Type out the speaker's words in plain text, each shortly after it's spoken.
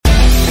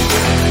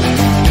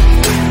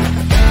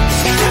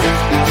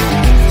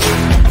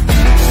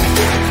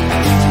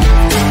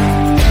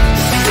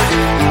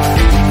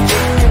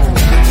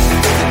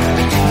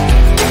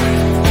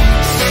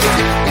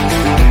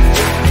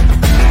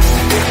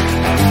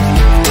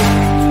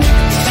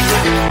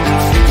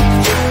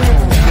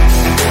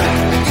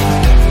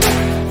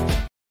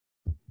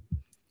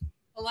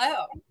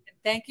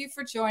thank you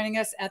for joining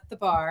us at the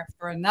bar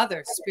for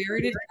another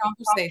spirited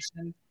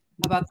conversation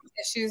about the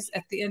issues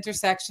at the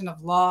intersection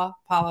of law,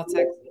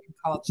 politics, and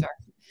culture.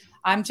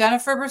 I'm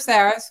Jennifer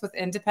Braceras with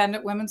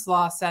Independent Women's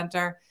Law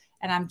Center,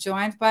 and I'm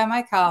joined by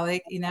my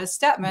colleague, Inez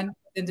Stetman,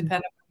 with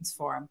Independent Women's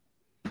Forum.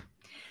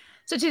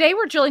 So today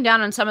we're drilling down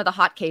on some of the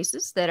hot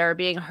cases that are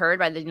being heard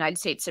by the United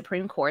States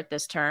Supreme Court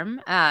this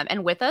term.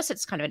 And with us,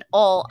 it's kind of an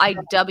all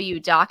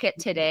IW docket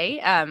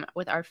today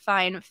with our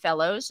fine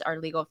fellows, our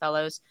legal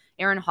fellows,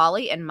 Erin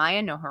Hawley and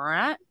Maya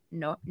Noronha.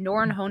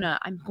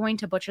 I'm going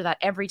to butcher that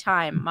every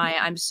time. Maya,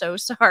 I'm so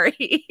sorry.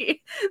 This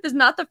is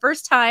not the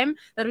first time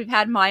that we've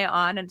had Maya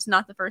on, and it's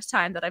not the first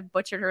time that I've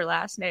butchered her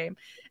last name.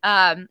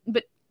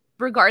 But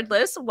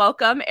regardless,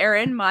 welcome,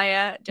 Erin,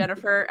 Maya,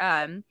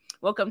 Jennifer.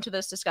 Welcome to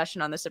this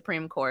discussion on the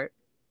Supreme Court.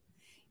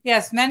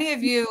 Yes, many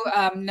of you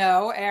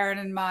know Erin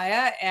and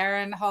Maya.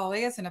 Erin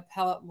Hawley is an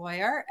appellate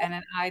lawyer and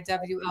an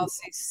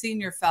IWLC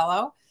senior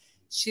fellow.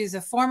 She's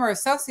a former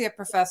associate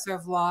professor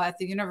of law at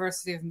the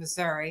University of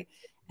Missouri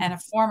and a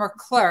former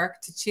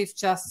clerk to Chief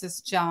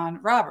Justice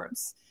John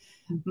Roberts.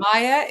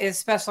 Maya is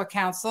special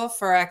counsel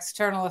for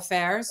external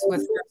affairs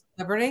with First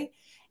Liberty,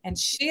 and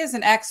she is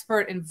an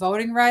expert in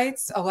voting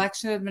rights,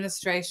 election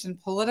administration,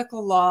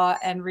 political law,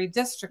 and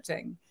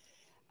redistricting.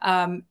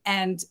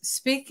 And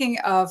speaking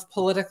of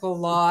political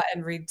law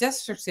and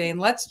redistricting,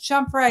 let's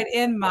jump right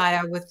in,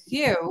 Maya, with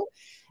you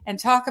and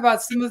talk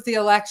about some of the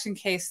election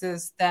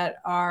cases that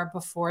are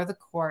before the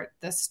court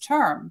this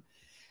term.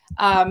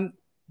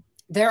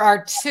 There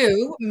are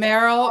two.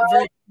 Merrill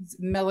versus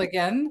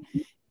Milligan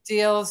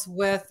deals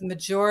with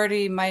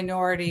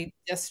majority-minority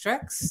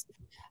districts.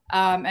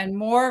 And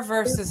Moore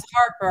versus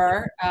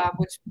Harper,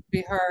 which will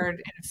be heard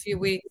in a few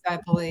weeks, I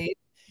believe,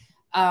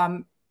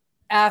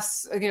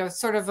 asks,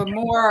 sort of a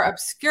more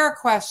obscure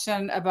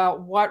question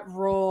about what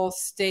role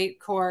state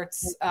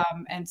courts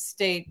and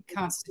state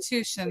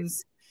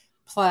constitutions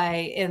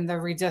play in the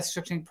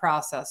redistricting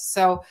process.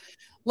 So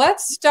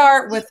let's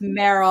start with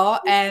Merrill,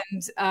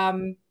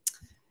 and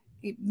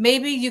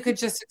maybe you could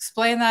just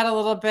explain that a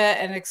little bit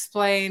and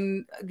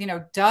explain,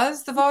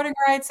 does the Voting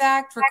Rights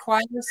Act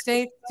require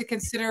states to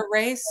consider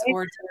race,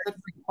 or does it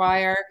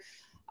require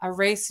a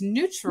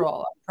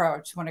race-neutral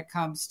approach when it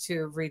comes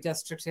to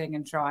redistricting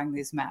and drawing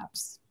these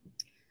maps?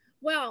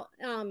 Well,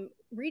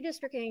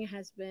 redistricting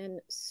has been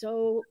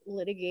so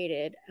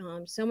litigated,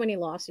 so many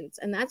lawsuits,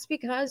 and that's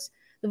because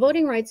the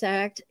Voting Rights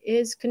Act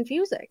is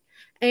confusing.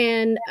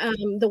 And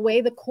the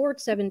way the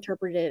courts have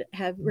interpreted it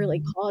have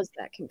really caused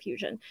that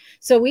confusion.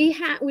 So we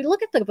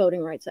look at the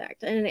Voting Rights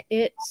Act, and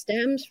it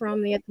stems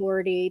from the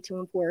authority to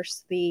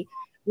enforce the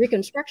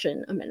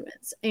Reconstruction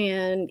Amendments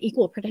and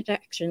Equal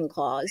Protection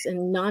Clause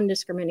and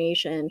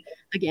non-discrimination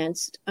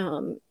against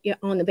on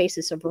the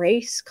basis of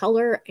race,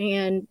 color,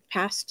 and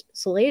past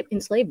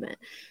enslavement.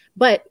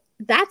 But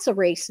that's a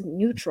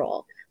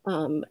race-neutral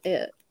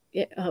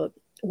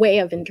way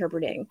of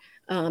interpreting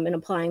and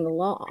applying the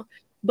law.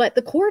 But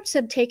the courts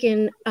have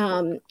taken,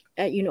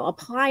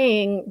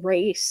 applying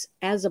race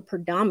as a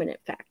predominant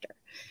factor.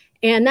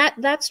 And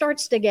that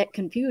starts to get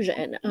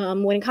confusion.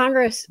 When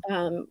Congress,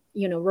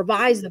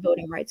 revised the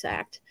Voting Rights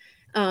Act,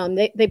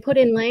 they put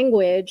in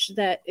language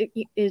that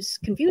is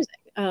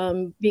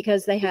confusing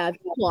because they have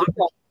equal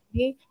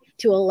opportunity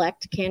to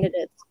elect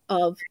candidates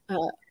of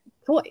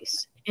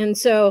choice. And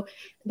so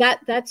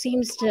that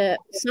seems to,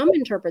 some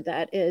interpret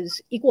that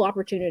as equal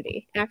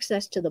opportunity,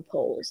 access to the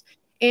polls,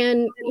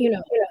 and,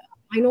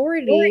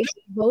 minority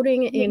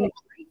voting in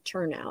great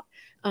turnout.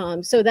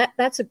 So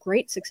that's a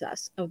great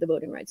success of the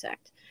Voting Rights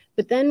Act.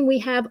 But then we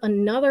have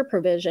another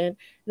provision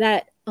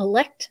that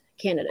elect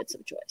candidates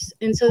of choice.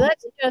 And so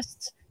that's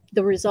just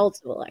the results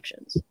of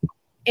elections.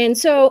 And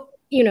so,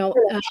 a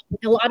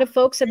lot of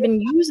folks have been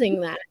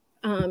using that.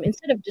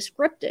 Instead of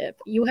descriptive,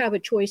 you have a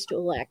choice to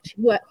elect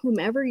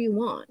whomever you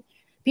want.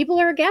 People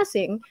are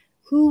guessing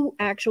who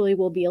actually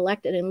will be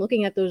elected and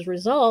looking at those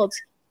results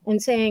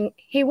and saying,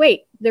 hey,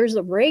 wait, there's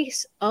a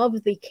race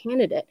of the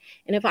candidate.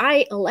 And if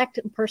I elect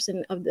a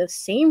person of the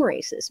same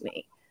race as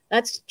me,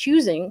 that's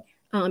choosing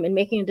and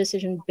making a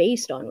decision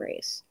based on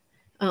race.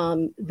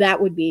 That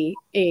would be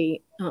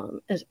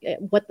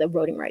what the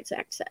Voting Rights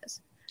Act says.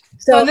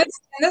 So in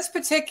this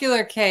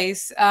particular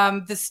case,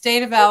 the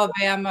state of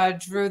Alabama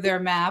drew their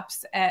map,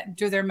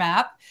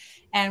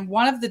 and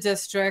one of the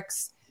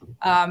districts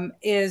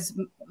is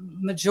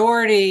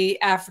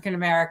majority African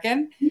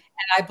American, and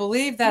I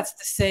believe that's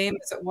the same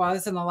as it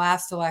was in the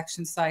last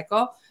election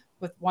cycle,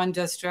 with one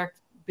district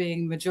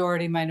being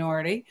majority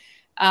minority.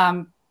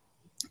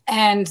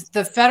 And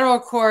the federal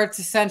courts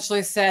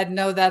essentially said,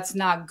 no, that's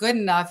not good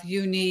enough.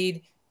 You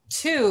need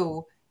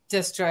two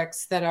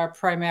districts that are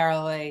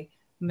primarily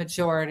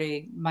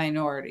majority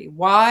minority.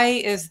 Why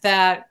is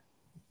that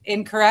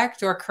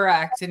incorrect or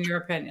correct in your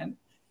opinion?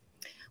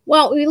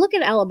 Well, we look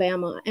at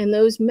Alabama, and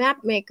those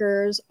map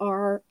makers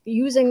are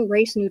using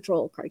race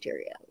neutral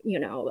criteria,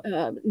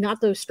 not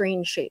those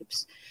strange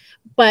shapes.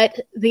 But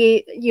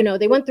they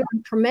went through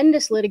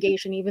tremendous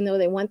litigation, even though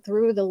they went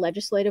through the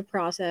legislative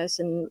process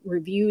and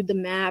reviewed the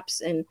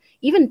maps and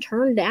even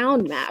turned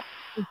down maps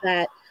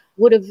that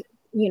would have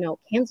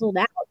canceled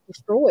out,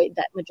 destroyed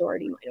that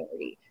majority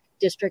minority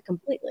district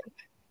completely.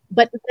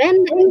 But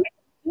then they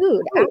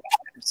conclude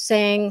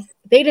saying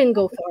they didn't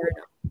go far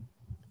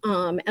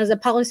enough. As a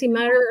policy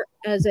matter,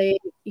 as a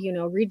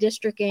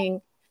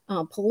redistricting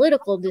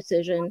political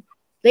decision,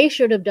 they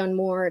should have done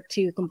more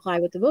to comply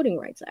with the Voting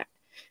Rights Act.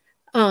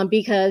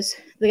 Because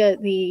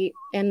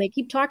and they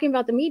keep talking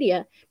about the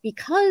media,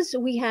 because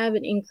we have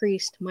an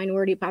increased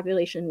minority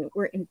population,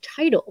 we're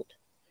entitled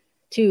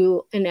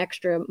to an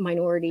extra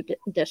minority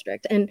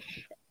district. And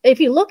if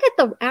you look at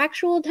the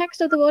actual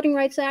text of the Voting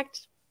Rights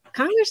Act,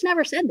 Congress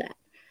never said that.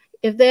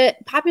 If the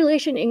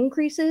population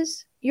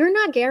increases, you're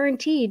not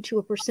guaranteed to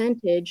a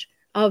percentage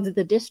of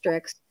the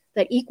districts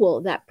that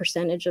equal that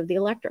percentage of the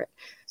electorate.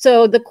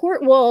 So the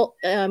court will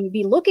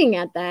be looking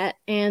at that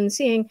and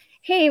seeing,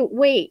 hey,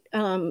 wait,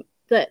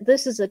 that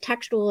this is a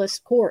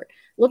textualist court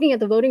looking at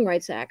the Voting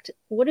Rights Act.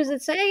 What does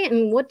it say,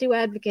 and what do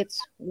advocates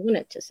want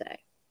it to say?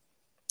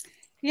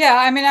 Yeah,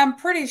 I mean, I'm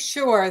pretty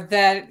sure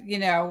that,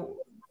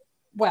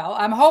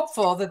 I'm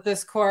hopeful that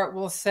this court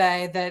will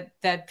say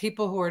that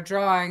people who are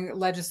drawing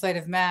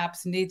legislative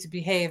maps need to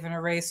behave in a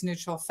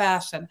race-neutral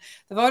fashion.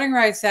 The Voting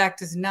Rights Act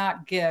does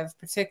not give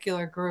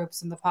particular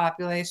groups in the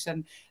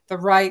population the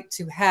right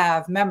to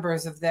have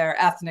members of their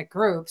ethnic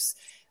groups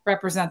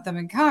represent them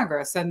in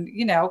Congress. And,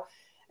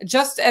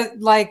 just as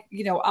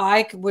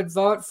I would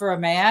vote for a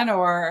man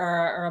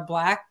or a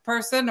Black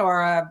person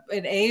or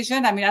an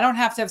Asian. I mean, I don't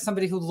have to have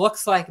somebody who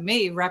looks like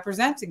me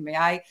representing me.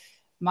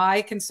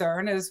 My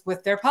concern is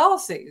with their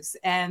policies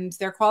and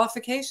their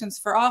qualifications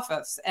for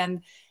office.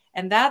 And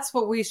that's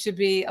what we should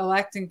be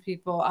electing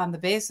people on the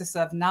basis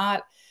of,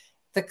 not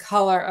the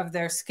color of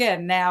their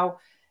skin. Now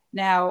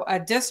a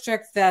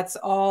district that's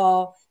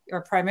all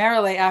or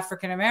primarily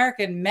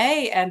African-American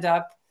may end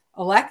up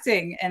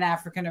electing an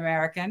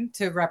African-American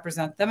to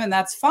represent them, and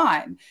that's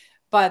fine.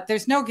 But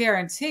there's no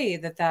guarantee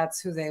that that's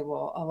who they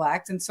will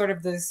elect. And sort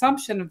of the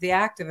assumption of the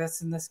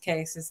activists in this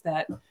case is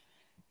that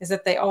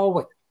they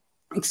always,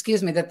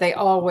 that they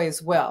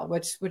always will,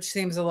 which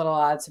seems a little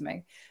odd to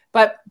me.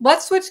 But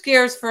let's switch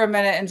gears for a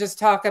minute and just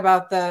talk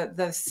about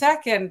the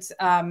second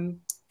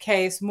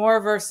case, Moore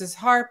versus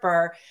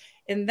Harper.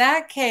 In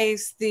that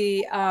case,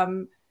 the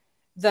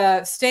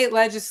state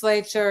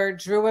legislature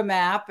drew a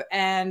map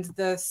and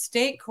the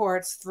state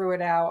courts threw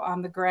it out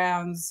on the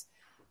grounds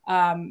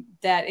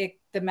that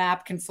the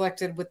map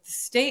conflicted with the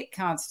state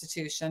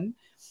constitution.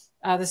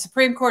 The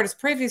Supreme Court has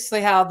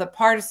previously held that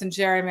partisan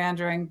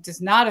gerrymandering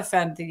does not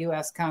offend the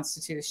U.S.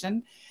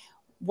 Constitution.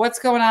 What's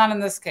going on in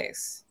this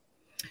case?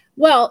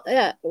 Well,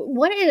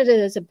 what it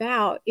is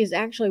about is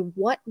actually,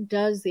 what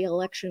does the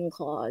election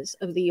clause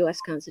of the U.S.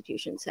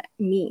 Constitution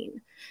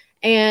mean?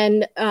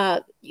 And,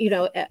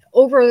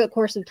 over the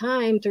course of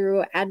time,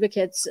 through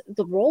advocates,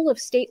 the role of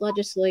state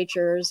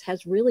legislatures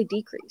has really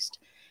decreased.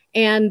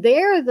 And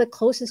they're the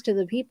closest to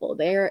the people.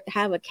 They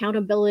have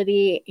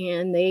accountability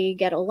and they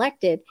get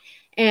elected.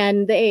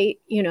 And they,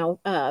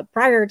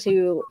 prior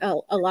to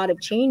a lot of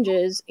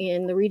changes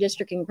in the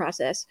redistricting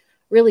process,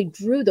 really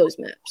drew those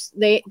maps.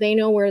 They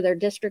know where their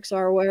districts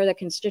are, where the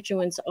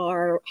constituents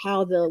are,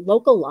 how the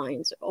local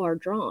lines are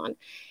drawn.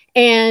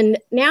 And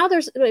now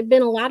there's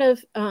been a lot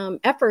of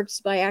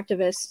efforts by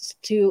activists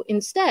to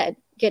instead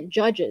get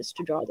judges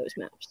to draw those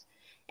maps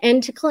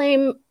and to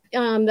claim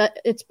that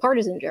it's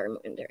partisan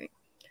gerrymandering.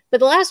 But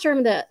the last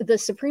term, the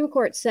Supreme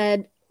Court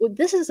said, well,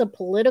 this is a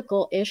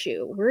political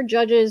issue. We're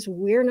judges.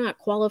 We're not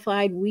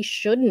qualified. We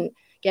shouldn't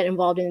get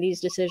involved in these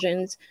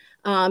decisions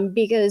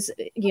because,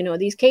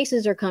 these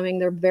cases are coming.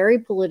 They're very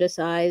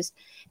politicized.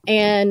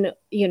 And,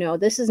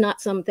 this is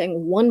not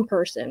something one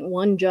person,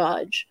 one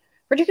judge,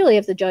 particularly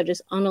if the judge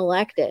is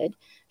unelected,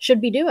 should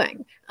be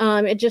doing.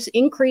 It just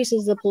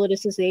increases the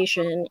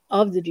politicization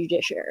of the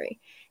judiciary.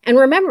 And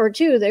remember,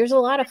 too, there's a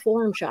lot of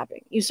forum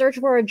shopping. You search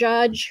for a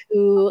judge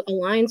who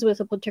aligns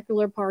with a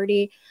particular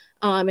party.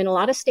 In a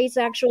lot of states,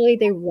 actually,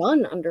 they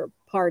run under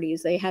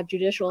parties. They have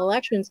judicial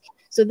elections.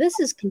 So this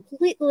is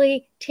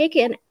completely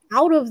taken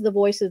out of the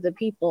voice of the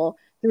people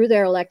through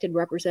their elected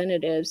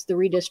representatives, the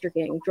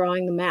redistricting,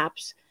 drawing the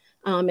maps,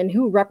 and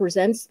who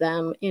represents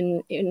them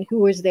in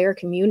who is their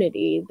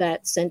community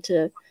that's sent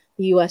to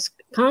the U.S.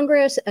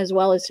 Congress as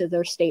well as to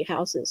their state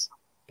houses.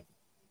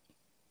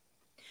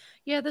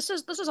 Yeah, this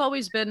has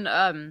always been,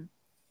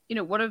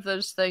 one of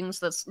those things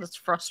that's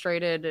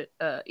frustrated.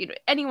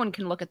 Anyone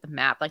can look at the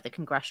map, like the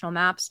congressional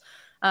maps.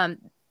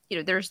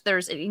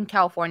 There's in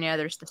California,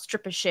 there's the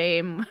strip of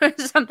shame.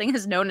 Something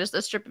is known as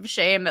the strip of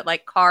shame that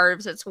like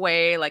carves its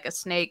way like a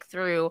snake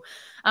through.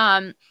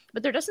 But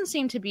there doesn't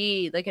seem to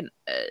be like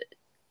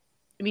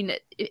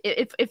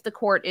if the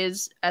court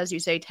is, as you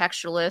say,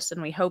 textualist,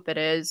 and we hope it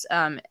is,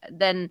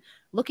 then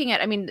looking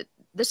at,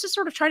 this is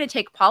sort of trying to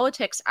take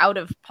politics out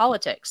of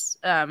politics.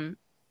 And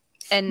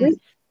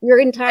you're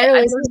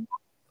entirely.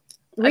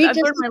 I've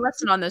learned my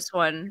lesson on this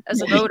one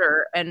as a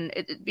voter, and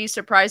it'd be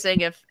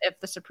surprising if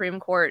the Supreme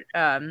Court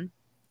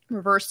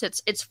reversed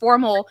its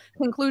formal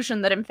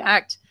conclusion that, in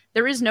fact,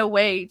 there is no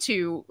way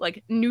to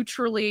like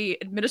neutrally,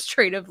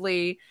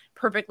 administratively,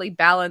 perfectly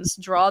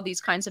balanced draw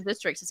these kinds of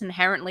districts. It's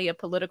inherently a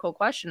political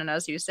question. And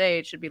as you say,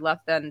 it should be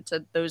left then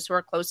to those who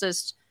are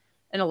closest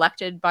and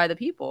elected by the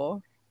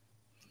people.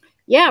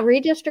 Yeah,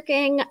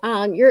 redistricting,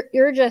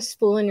 you're just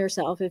fooling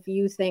yourself if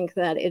you think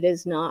that it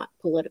is not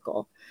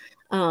political.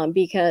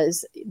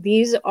 Because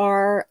these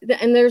are,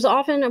 and there's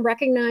often a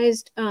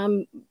recognized,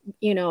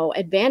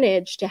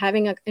 advantage to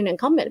having an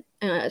incumbent,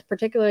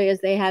 particularly as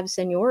they have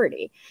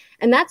seniority.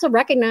 And that's a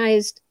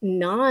recognized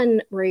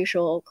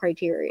non-racial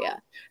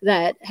criteria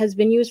that has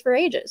been used for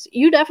ages.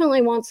 You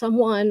definitely want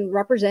someone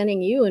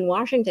representing you in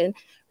Washington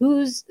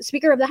who's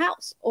Speaker of the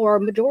House or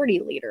Majority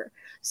Leader.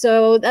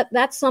 So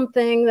that's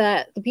something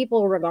that the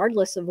people,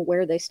 regardless of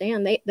where they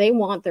stand, they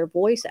want their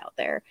voice out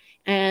there.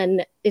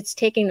 And it's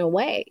taken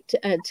away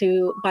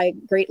by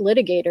great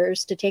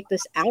litigators to take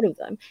this out of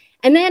them.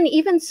 And then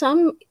even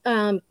some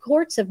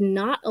courts have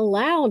not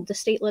allowed the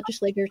state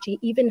legislature to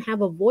even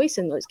have a voice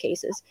in those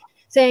cases,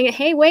 saying,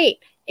 hey, wait,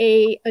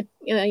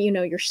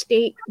 your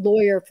state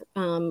lawyer,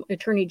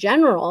 attorney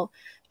general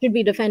should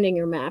be defending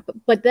your map.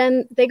 But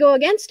then they go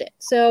against it.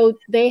 So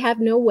they have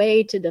no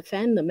way to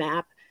defend the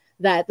map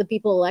that the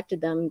people elected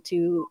them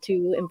to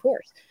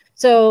enforce.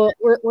 So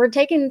we're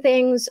taking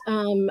things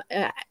in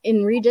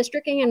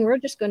redistricting, and we're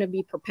just going to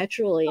be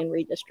perpetually in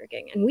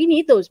redistricting. And we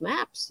need those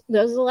maps.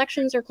 Those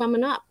elections are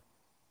coming up.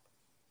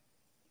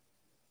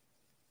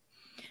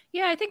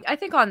 Yeah, I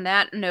think on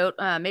that note,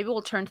 maybe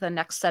we'll turn to the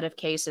next set of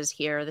cases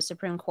here. The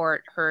Supreme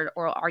Court heard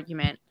oral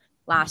argument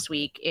last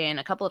week in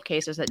a couple of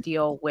cases that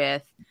deal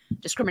with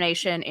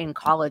discrimination in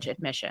college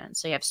admissions.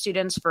 So you have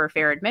Students for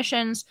Fair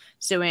Admissions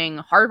suing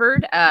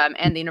Harvard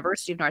and the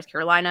University of North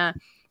Carolina,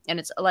 and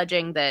it's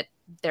alleging that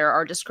there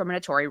are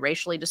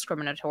racially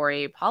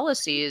discriminatory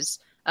policies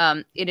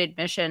in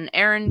admission.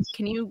 Erin,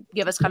 can you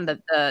give us kind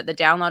of the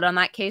download on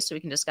that case so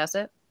we can discuss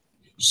it?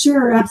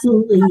 Sure,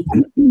 absolutely.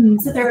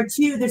 So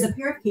there's a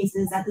pair of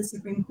cases at the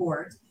Supreme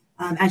Court,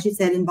 as you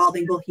said,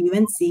 involving both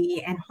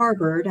UNC and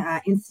Harvard,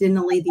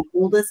 incidentally, the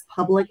oldest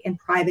public and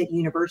private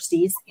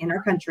universities in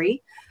our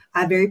country.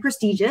 Very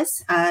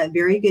prestigious,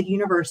 very good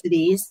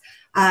universities,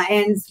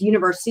 and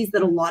universities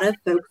that a lot of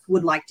folks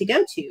would like to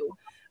go to.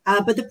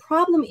 But the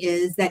problem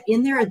is that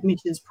in their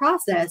admissions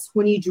process,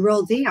 when you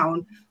drill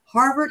down,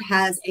 Harvard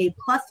has a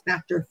plus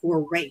factor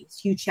for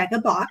race. You check a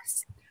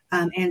box,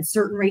 and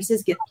certain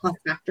races get plus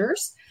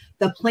factors.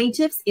 The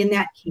plaintiffs in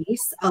that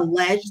case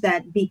allege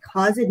that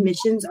because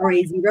admissions are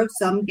a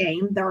zero-sum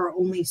game, there are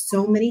only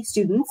so many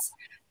students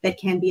that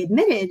can be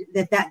admitted,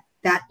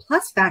 that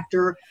plus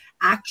factor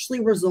actually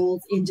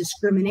results in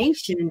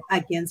discrimination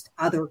against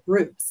other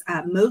groups,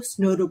 most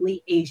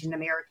notably Asian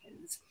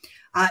Americans.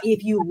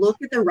 If you look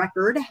at the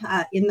record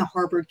in the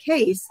Harvard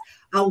case,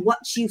 what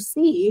you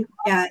see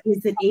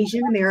is that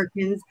Asian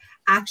Americans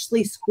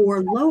actually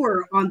score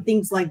lower on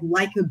things like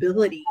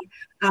likability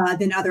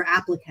than other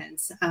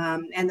applicants.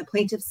 And the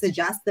plaintiffs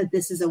suggest that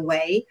this is a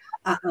way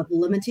of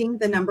limiting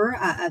the number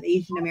of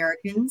Asian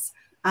Americans.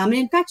 And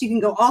in fact, you can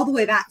go all the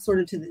way back sort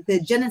of to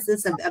the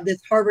genesis of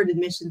this Harvard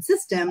admission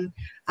system.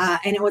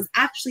 And it was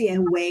actually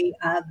a way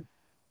of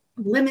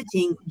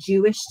limiting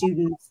Jewish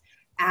students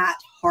at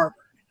Harvard.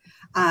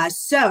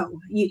 So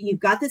you've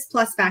got this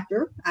plus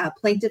factor.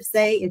 Plaintiffs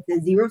say it's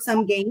a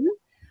zero-sum game.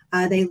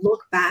 They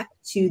look back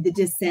to the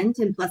dissent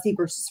in Plessy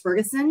versus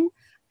Ferguson,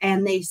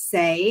 and they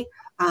say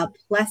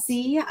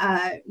Plessy,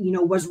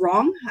 was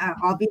wrong.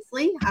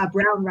 Obviously,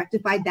 Brown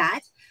rectified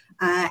that.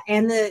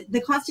 And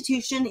the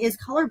Constitution is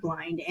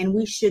colorblind, and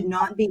we should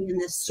not be in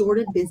this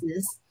sordid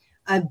business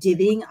of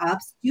divvying up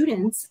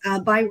students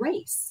by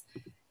race.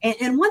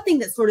 And one thing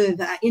that's sort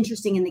of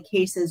interesting in the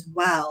case as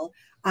well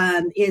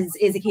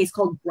is a case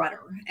called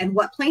Grutter. And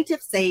what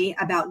plaintiffs say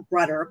about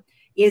Grutter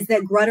is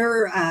that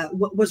Grutter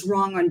was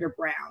wrong under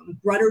Brown.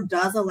 Grutter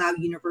does allow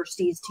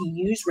universities to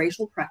use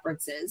racial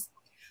preferences.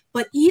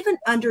 But even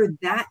under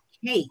that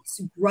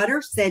case,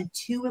 Grutter said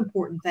two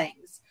important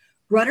things.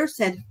 Grutter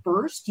said,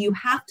 first, you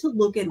have to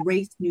look at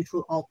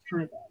race-neutral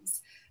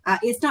alternatives.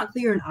 It's not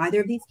clear in either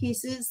of these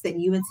cases that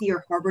UNC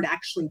or Harvard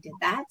actually did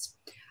that.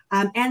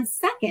 And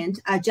second,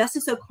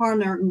 Justice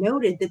O'Connor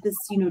noted that this,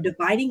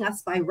 dividing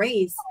us by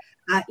race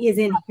is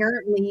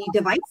inherently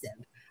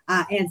divisive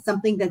and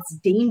something that's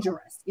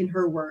dangerous, in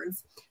her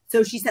words.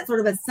 So she set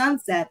sort of a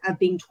sunset of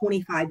being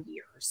 25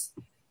 years.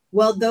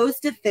 Well, those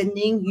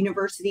defending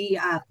University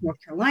of North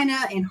Carolina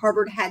and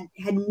Harvard had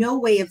no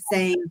way of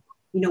saying,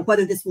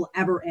 whether this will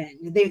ever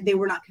end. They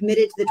were not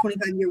committed to the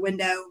 25-year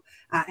window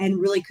and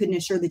really couldn't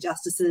assure the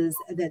justices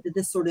that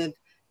this sort of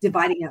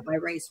dividing up by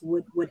race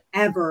would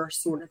ever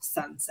sort of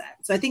sunset.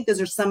 So I think those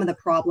are some of the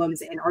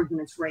problems and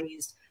arguments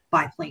raised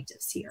by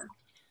plaintiffs here.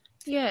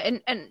 Yeah,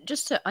 and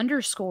just to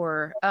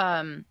underscore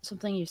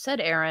something you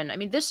said, Erin, I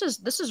mean, this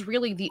is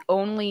really the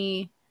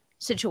only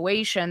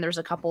situation. There's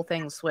a couple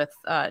things with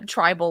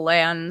tribal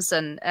lands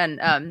and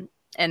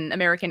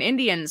American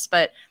Indians,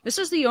 but this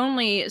is the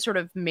only sort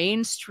of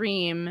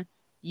mainstream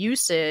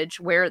usage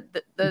where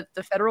the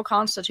federal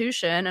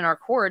Constitution and our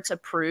courts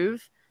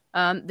approve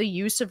the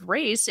use of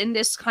race in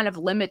this kind of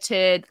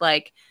limited,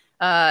 like,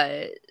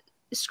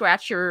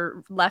 scratch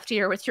your left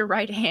ear with your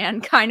right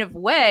hand kind of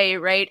way,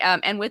 right?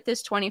 And with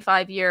this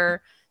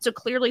 25-year, so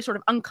clearly sort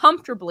of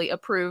uncomfortably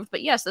approved,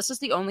 but yes, this is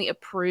the only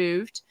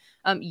approved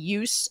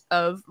use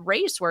of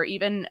race where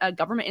even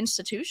government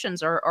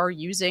institutions are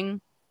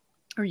using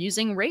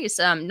race,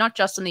 not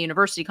just in the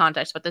university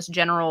context, but this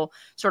general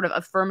sort of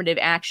affirmative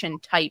action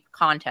type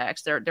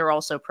context. There are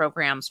also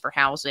programs for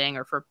housing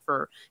or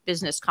for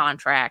business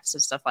contracts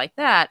and stuff like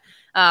that.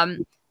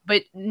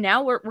 But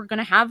now we're going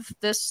to have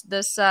this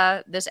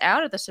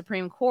out at the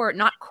Supreme Court,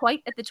 not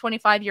quite at the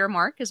 25-year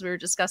mark, as we were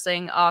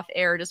discussing off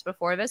air just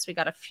before this. We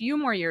got a few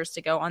more years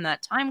to go on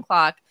that time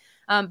clock.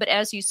 But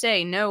as you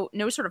say, no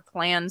sort of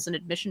plans and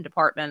admission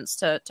departments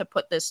to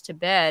put this to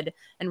bed,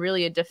 and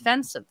really a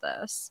defense of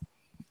this.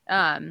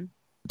 Yeah,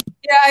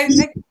 I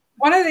think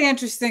one of the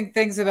interesting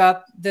things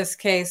about this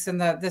case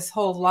and this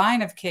whole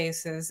line of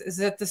cases is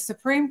that the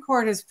Supreme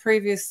Court has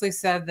previously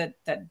said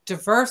that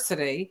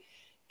diversity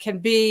can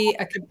be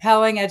a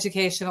compelling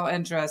educational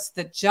interest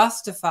that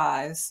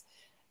justifies,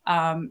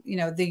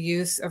 the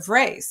use of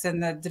race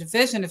and the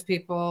division of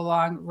people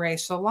along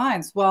racial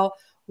lines. Well,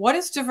 what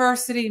does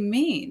diversity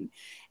mean?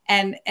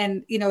 And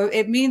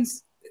it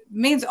means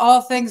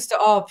all things to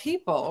all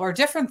people, or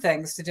different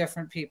things to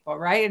different people,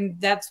 right? And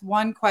that's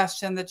one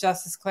question that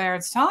Justice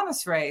Clarence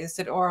Thomas raised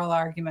at oral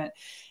argument,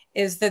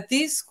 is that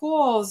these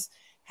schools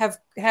have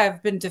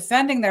been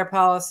defending their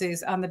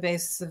policies on the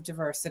basis of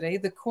diversity.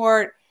 The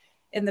court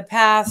in the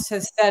past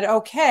has said,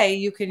 okay,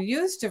 you can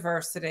use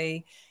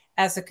diversity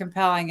as a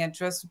compelling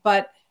interest,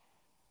 but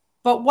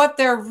what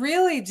they're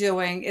really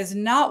doing is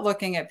not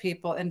looking at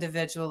people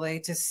individually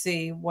to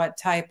see what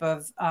type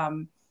of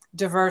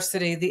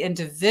diversity the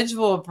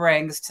individual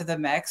brings to the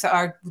mix.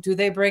 Do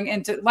they bring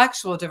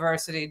intellectual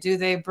diversity? Do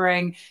they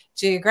bring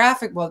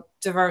geographical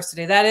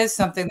diversity? That is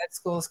something that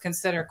schools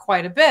consider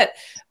quite a bit.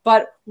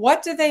 But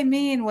what do they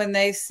mean when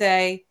they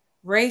say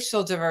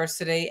racial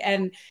diversity?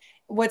 And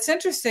what's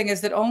interesting is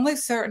that only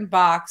certain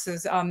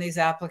boxes on these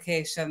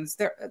applications,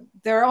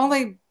 there are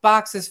only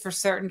boxes for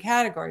certain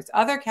categories.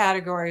 Other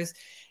categories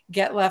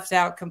get left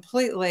out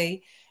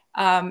completely.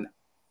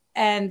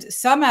 And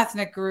some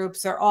ethnic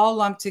groups are all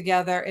lumped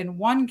together in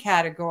one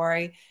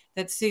category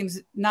that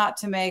seems not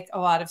to make a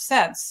lot of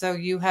sense. So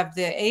you have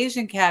the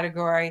Asian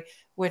category,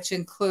 which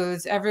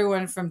includes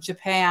everyone from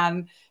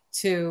Japan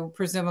to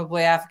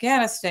presumably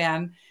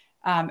Afghanistan.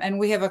 And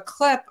we have a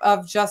clip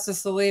of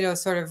Justice Alito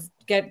sort of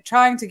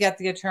trying to get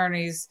the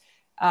attorneys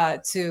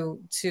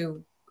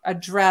to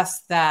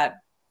address that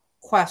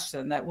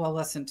question that we'll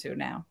listen to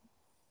now.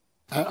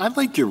 I'd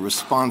like your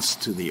response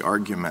to the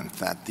argument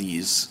that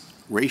these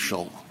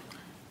racial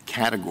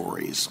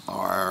categories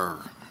are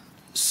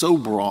so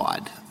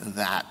broad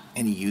that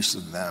any use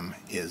of them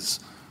is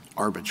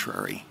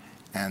arbitrary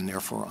and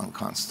therefore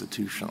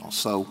unconstitutional.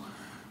 So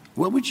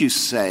what would you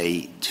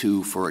say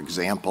to, for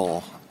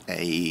example,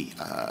 a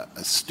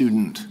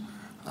student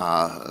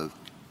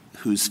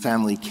whose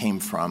family came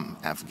from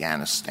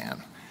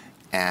Afghanistan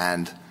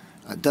and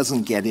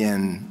doesn't get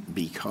in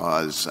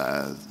because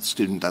the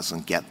student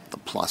doesn't get the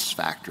plus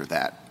factor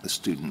that the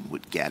student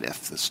would get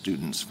if the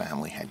student's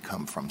family had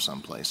come from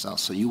someplace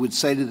else? So you would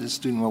say to the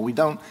student, well, we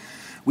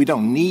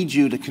don't need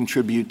you to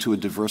contribute to a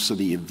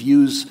diversity of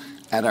views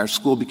at our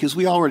school because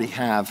we already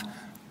have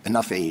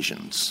enough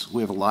Asians.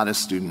 We have a lot of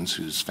students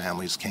whose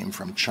families came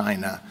from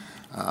China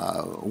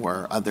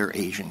or other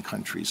Asian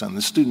countries. And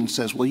the student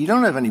says, well, you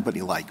don't have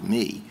anybody like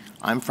me.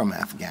 I'm from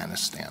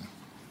Afghanistan.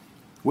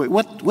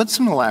 What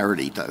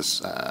similarity does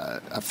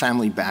a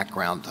family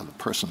background of a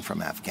person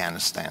from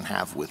Afghanistan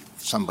have with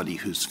somebody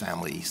whose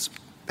family's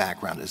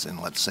background is in,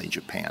 let's say,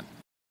 Japan?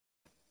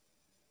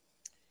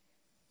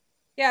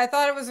 Yeah, I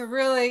thought it was a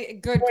really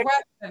good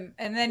question.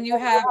 And then you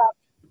have,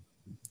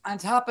 on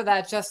top of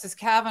that, Justice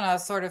Kavanaugh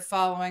sort of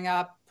following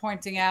up,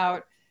 pointing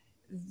out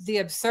the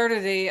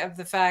absurdity of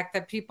the fact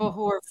that people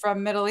who are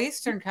from Middle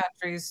Eastern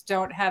countries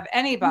don't have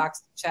any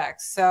box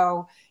checks.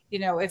 So,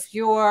 if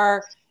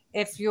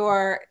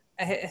you're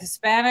a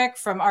Hispanic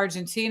from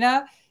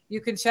Argentina,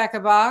 you can check a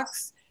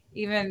box,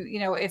 even,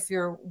 if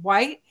you're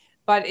white.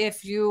 But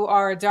if you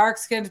are a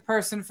dark-skinned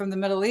person from the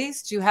Middle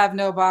East, you have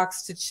no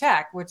box to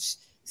check, which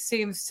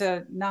seems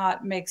to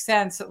not make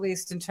sense, at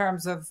least in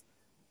terms of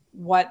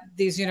what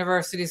these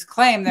universities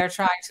claim they're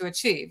trying to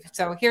achieve.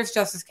 So here's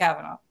Justice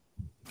Kavanaugh.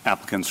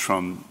 Applicants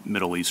from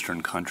Middle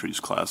Eastern countries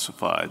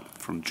classified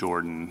from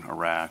Jordan,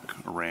 Iraq,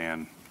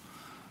 Iran,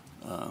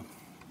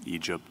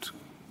 Egypt,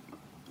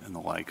 and the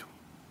like.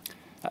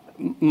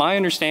 My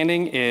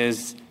understanding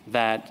is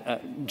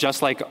that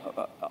just like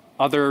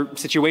other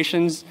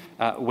situations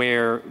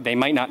where they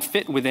might not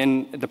fit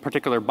within the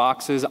particular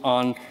boxes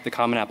on the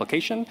common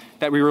application,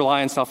 that we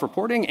rely on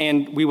self-reporting,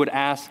 and we would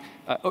ask,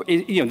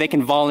 they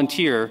can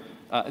volunteer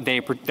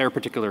their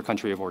particular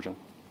country of origin.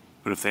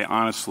 But if they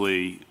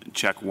honestly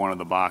check one of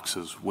the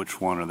boxes, which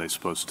one are they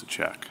supposed to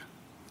check?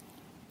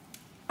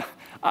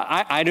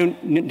 I do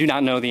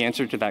not know the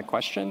answer to that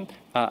question.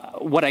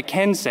 What I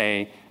can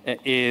say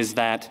is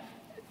that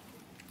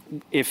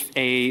if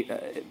a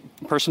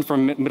person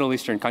from Middle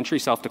Eastern country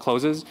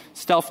self-discloses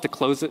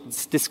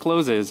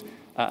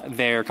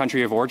their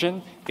country of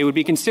origin, it would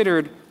be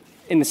considered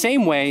in the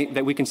same way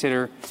that we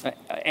consider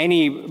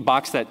any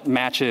box that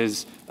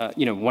matches,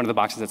 one of the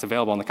boxes that's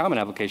available on the Common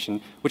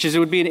Application, which is it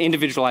would be an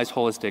individualized,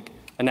 holistic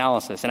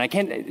analysis. And I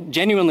can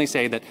genuinely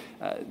say that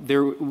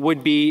there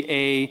would be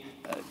a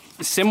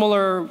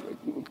similar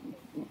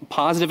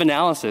positive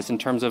analysis in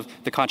terms of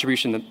the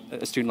contribution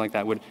that a student like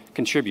that would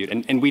contribute.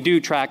 And we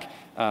do track,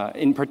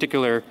 in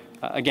particular,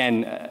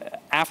 again,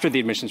 after the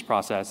admissions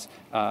process,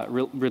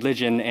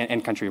 religion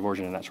and country of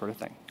origin and that sort of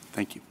thing.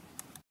 Thank you.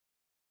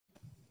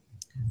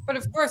 But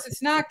of course,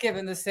 it's not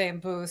given the same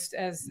boost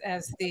as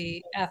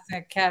the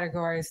ethnic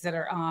categories that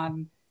are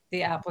on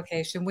the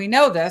application. We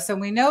know this,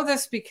 and we know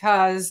this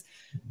because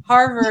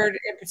Harvard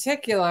in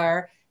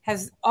particular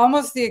has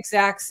almost the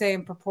exact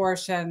same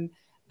proportion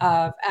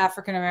of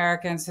African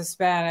Americans,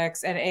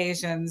 Hispanics, and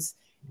Asians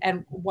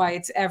and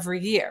whites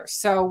every year.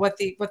 So what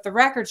the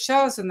record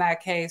shows in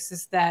that case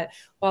is that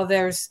while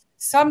there's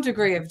some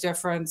degree of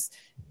difference,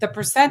 the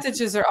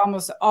percentages are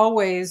almost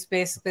always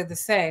basically the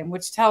same,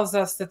 which tells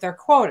us that they're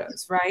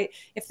quotas, right?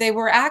 If they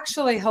were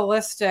actually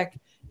holistic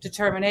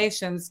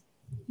determinations,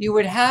 you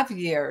would have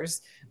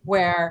years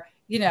where,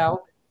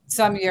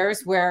 some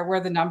years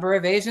where the number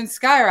of Asians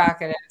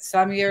skyrocketed,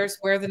 some years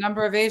where the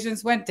number of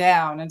Asians went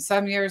down, and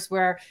some years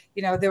where,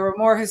 there were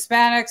more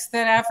Hispanics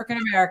than African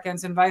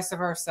Americans and vice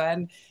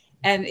versa.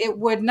 And it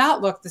would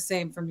not look the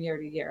same from year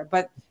to year,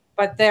 but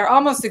they're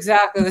almost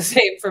exactly the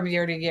same from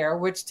year to year,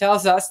 which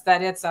tells us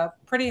that it's a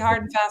pretty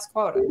hard and fast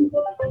quota.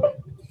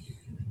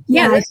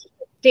 Yeah, that's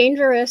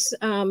dangerous,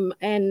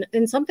 and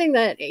something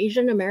that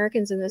Asian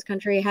Americans in this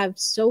country have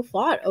so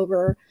fought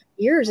over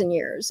years and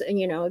years.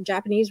 And,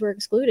 Japanese were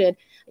excluded,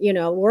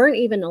 weren't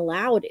even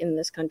allowed in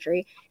this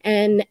country.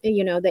 And,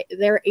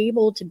 they're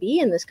able to be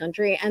in this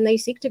country, and they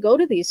seek to go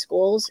to these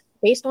schools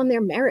based on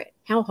their merit,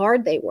 how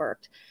hard they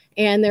worked,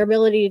 and their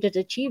ability to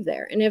achieve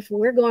there. And if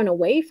we're going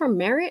away from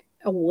merit,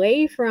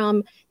 away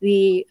from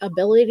the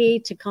ability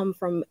to come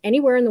from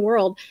anywhere in the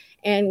world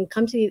and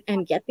come to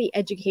and get the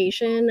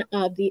education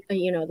of the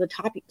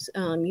top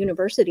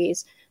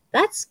universities,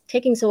 that's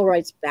taking civil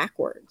rights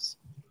backwards.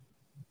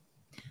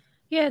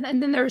 Yeah,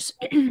 and then there's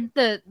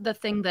the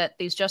thing that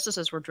these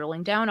justices were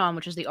drilling down on,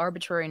 which is the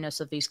arbitrariness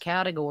of these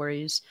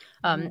categories,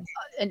 and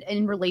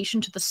in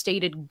relation to the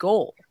stated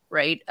goal,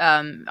 right?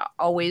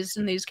 Always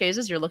in these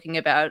cases, you're looking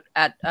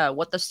at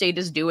what the state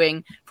is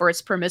doing for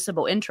its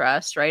permissible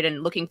interest, right?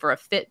 And looking for a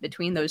fit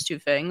between those two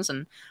things.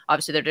 And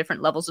obviously, there are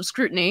different levels of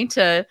scrutiny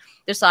to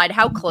decide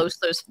how close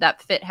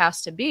that fit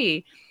has to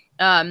be.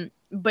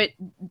 But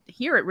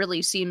here it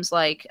really seems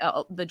like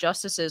the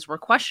justices were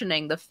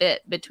questioning the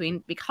fit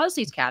because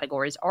these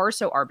categories are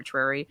so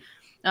arbitrary.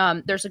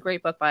 There's a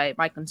great book by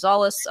Mike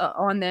Gonzalez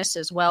on this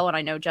as well. And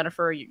I know,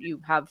 Jennifer,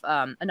 you have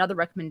another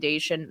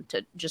recommendation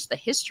to just the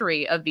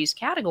history of these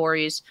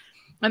categories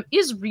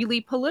is really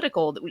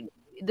political.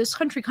 This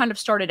country kind of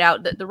started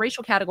out, the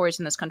racial categories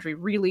in this country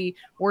really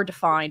were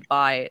defined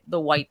by the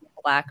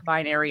white-black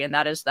binary, and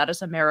that is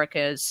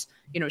America's,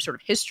 sort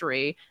of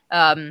history.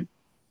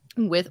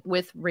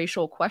 With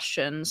racial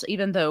questions,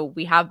 even though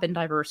we have been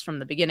diverse from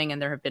the beginning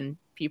and there have been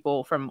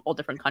people from all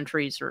different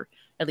countries, or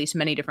at least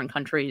many different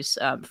countries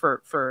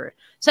for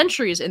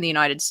centuries in the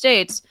United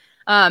States.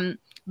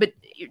 But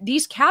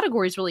these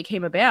categories really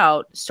came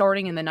about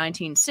starting in the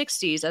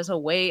 1960s as a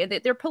way,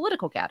 they're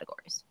political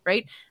categories,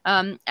 right?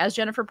 As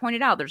Jennifer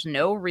pointed out, there's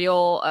no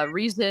real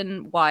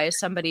reason why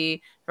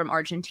somebody from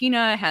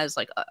Argentina has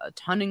like a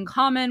ton in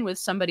common with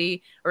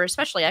somebody, or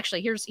especially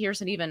actually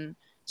here's an even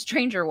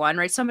stranger one,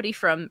 right? Somebody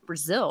from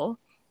Brazil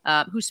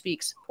who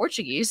speaks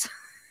Portuguese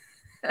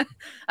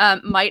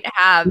might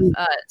have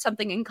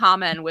something in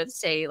common with,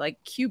 say,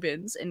 like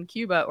Cubans in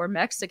Cuba or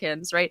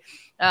Mexicans, right?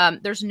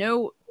 There's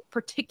no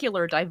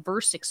particular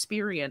diverse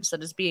experience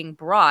that is being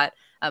brought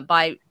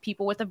by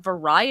people with a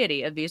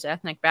variety of these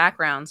ethnic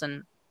backgrounds.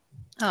 And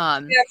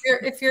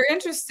if you're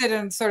interested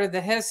in sort of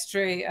the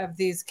history of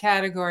these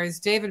categories,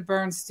 David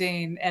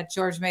Bernstein at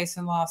George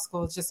Mason Law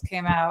School just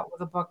came out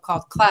with a book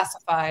called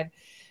Classified,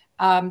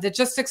 that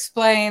just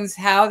explains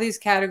how these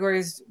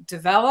categories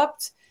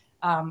developed,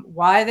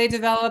 why they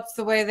developed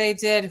the way they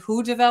did,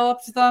 who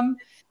developed them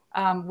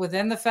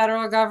within the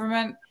federal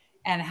government,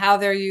 and how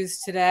they're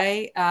used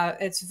today.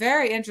 It's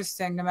very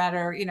interesting, no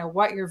matter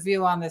what your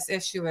view on this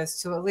issue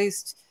is, to at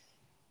least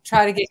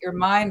try to get your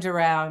mind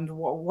around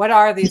what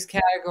are these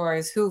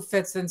categories, who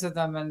fits into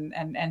them,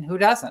 and who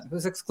doesn't,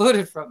 who's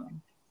excluded from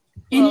them.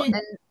 Well, and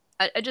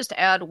I just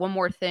add one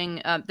more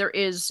thing. There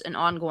is an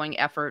ongoing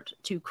effort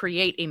to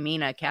create a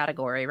MENA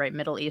category, right?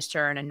 Middle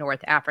Eastern and North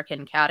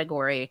African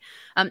category.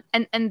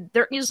 And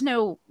there is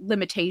no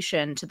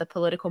limitation to the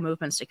political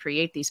movements to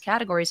create these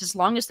categories as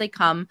long as they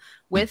come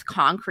with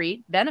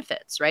concrete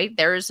benefits, right?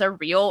 There's a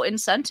real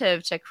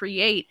incentive to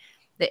create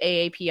the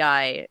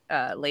AAPI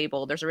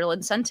label. There's a real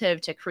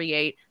incentive to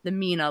create the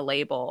MENA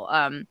label.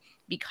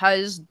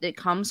 because it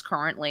comes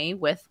currently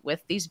with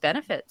these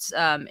benefits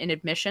in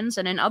admissions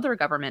and in other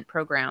government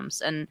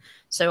programs. And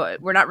so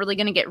we're not really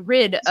going to get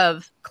rid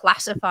of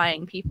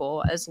classifying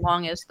people as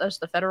long as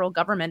the federal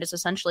government is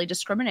essentially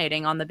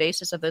discriminating on the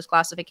basis of those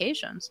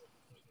classifications.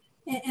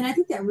 And I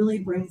think that really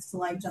brings to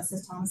light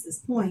Justice Thomas's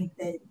point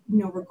that,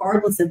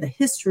 regardless of the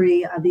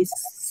history of these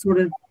sort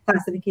of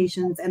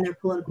classifications and their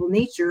political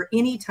nature,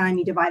 anytime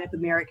you divide up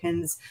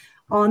Americans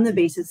on the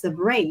basis of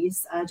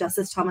race,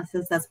 Justice Thomas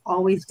says that's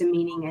always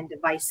demeaning and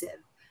divisive.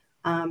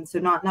 So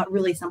not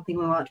really something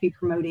we want to be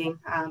promoting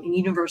in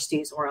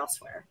universities or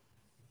elsewhere.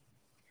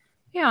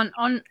 Yeah.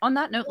 On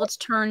that note, let's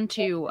turn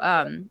to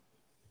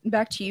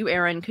back to you,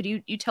 Aaron. Could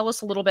you tell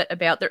us a little bit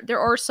about there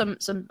are some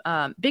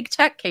big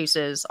tech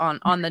cases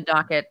on the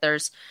docket.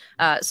 There's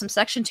some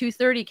Section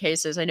 230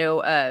 cases. I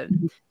know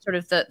sort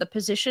of the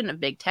position of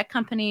big tech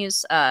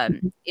companies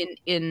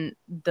in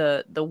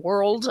the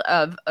world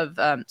of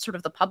sort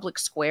of the public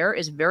square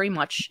is very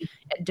much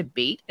a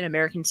debate in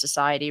American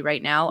society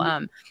right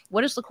now.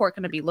 What is the court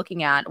going to be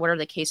looking at? What are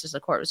the cases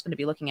the court is going to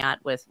be looking at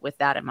with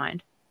that in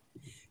mind?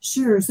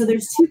 Sure. So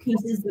there's two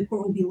cases the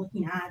court will be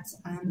looking at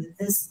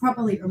this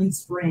probably early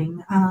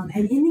spring.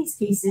 And in these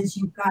cases,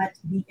 you've got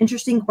the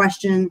interesting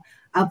question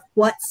of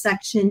what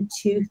Section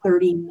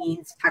 230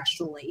 means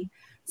textually.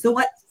 So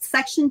what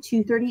Section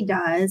 230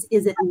 does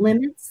is it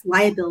limits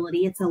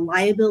liability. It's a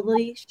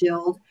liability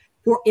shield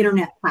for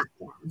internet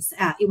platforms.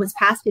 It was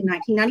passed in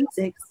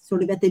 1996,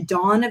 sort of at the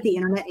dawn of the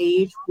internet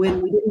age,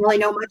 when we didn't really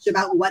know much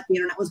about what the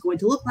internet was going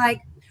to look like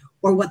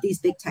or what these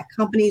big tech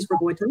companies were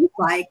going to look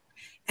like.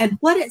 And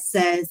what it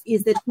says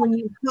is that when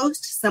you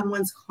post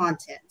someone's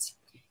content,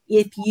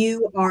 if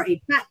you are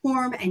a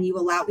platform and you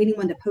allow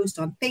anyone to post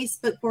on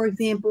Facebook, for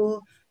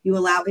example, you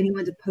allow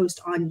anyone to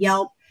post on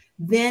Yelp,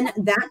 then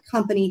that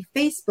company,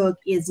 Facebook,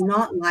 is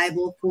not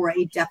liable for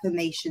a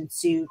defamation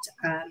suit.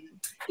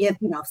 If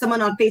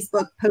someone on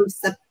Facebook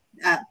posts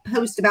a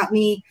post about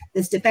me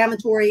that's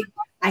defamatory,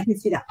 I can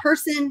sue that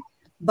person.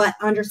 But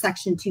under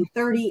Section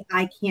 230,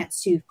 I can't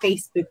sue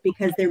Facebook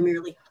because they're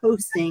merely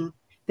hosting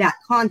that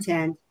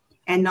content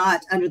and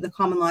not under the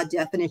common law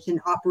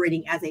definition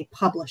operating as a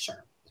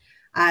publisher.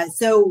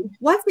 So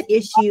what's the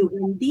issue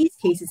in these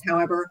cases,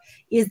 however,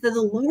 is that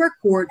the lower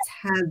courts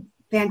have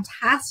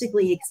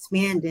fantastically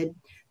expanded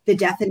the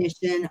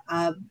definition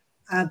of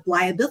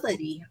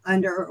liability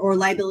or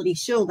liability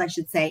shield, I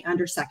should say,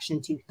 under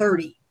Section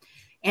 230.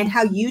 And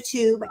how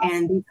YouTube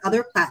and these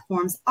other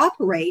platforms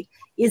operate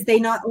is they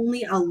not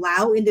only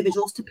allow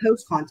individuals to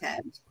post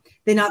content,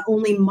 they not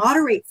only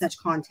moderate such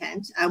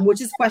content, which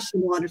is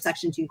questionable under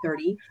Section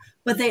 230,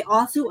 but they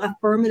also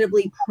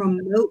affirmatively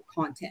promote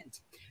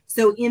content.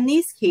 So in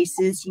these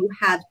cases, you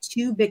have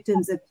two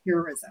victims of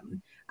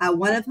terrorism,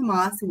 one of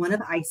Hamas, one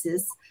of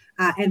ISIS,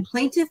 and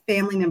plaintiff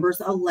family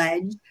members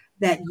allege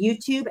that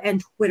YouTube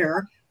and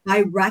Twitter,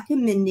 by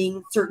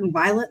recommending certain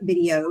violent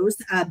videos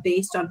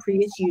based on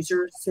previous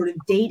users' sort of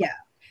data,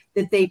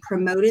 that they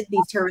promoted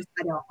these terrorist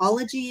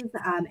ideologies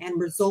and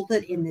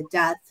resulted in the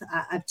deaths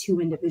of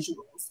two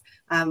individuals.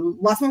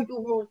 Lots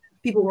more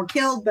people were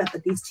killed, but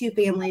these two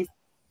families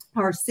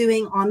are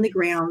suing on the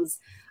grounds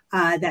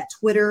that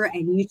Twitter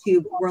and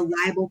YouTube were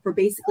liable for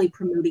basically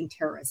promoting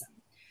terrorism.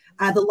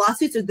 The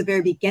lawsuits are at the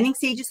very beginning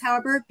stages,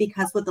 however,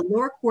 because what the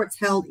lower courts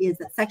held is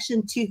that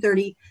Section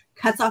 230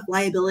 cuts off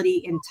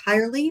liability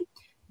entirely,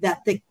 that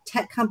the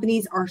tech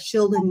companies are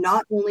shielded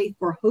not only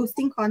for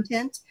hosting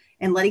content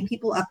and letting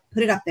people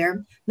put it up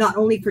there, not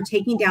only for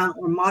taking down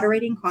or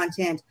moderating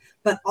content,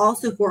 but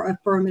also for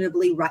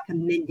affirmatively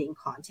recommending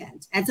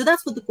content. And so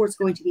that's what the court's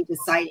going to be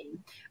deciding.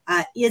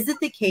 Is it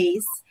the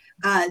case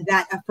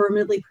that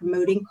affirmatively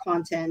promoting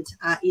content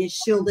is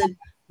shielded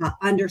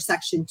under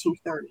Section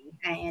 230?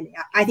 And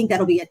I think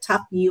that'll be a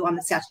tough view on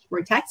the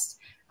statutory text,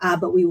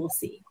 but we will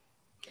see.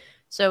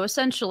 So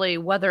essentially,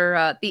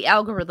 whether the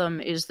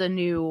algorithm is the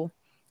new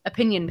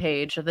opinion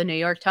page of the New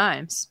York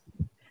Times,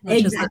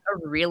 which is a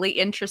really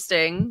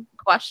interesting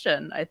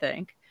question, I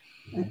think.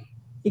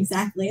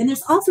 Exactly. And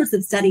there's all sorts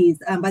of studies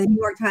by the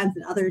New York Times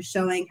and others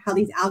showing how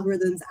these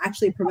algorithms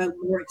actually promote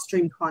more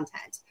extreme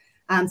content.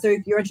 So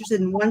if you're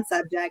interested in one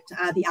subject,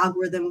 the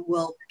algorithm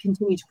will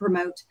continue to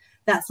promote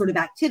that sort of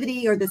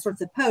activity or the sorts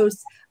of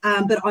posts,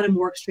 but on a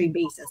more extreme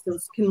basis.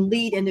 Those can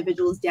lead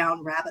individuals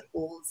down rabbit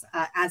holes,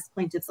 as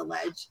plaintiffs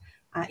allege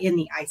in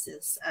the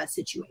ISIS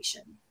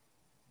situation.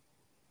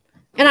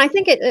 And I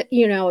think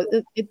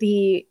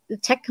the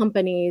tech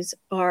companies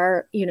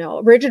are,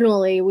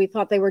 originally we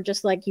thought they were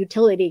just like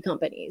utility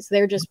companies.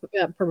 They're just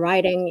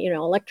providing,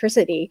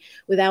 electricity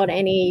without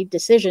any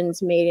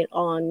decisions made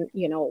on,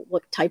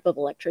 what type of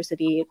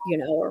electricity,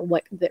 or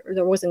what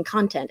there wasn't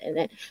content in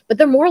it. But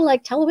they're more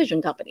like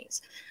television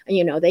companies.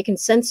 They can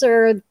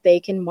censor, they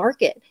can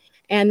market.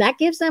 And that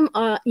gives them,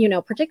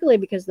 particularly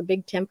because the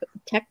big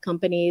tech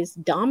companies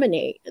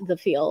dominate the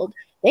field,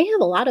 they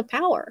have a lot of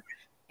power.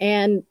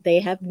 And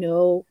they have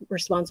no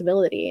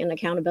responsibility and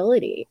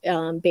accountability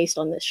based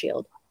on this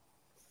shield.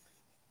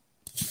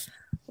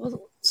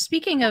 Well,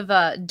 speaking of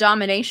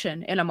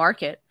domination in a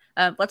market,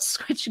 let's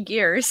switch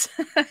gears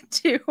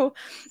to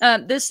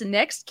this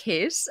next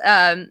case,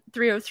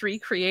 303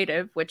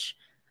 Creative, which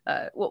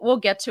we'll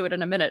get to it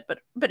in a minute,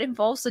 but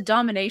involves the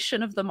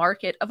domination of the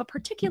market of a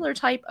particular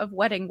type of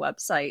wedding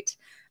website.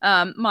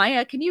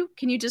 Maya, can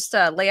you just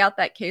lay out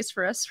that case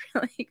for us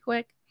really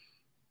quick?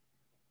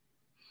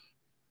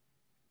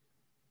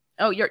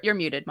 Oh, you're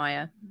muted,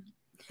 Maya.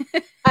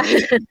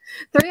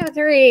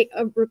 303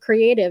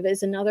 Creative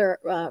is another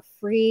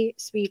free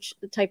speech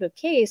type of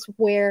case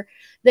where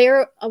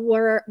there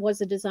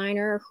was a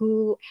designer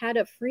who had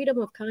a freedom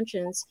of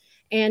conscience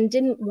and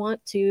didn't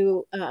want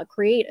to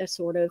create a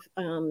sort of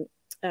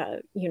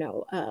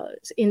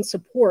in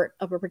support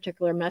of a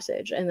particular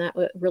message, and that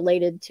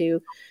related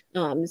to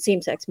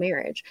same-sex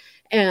marriage,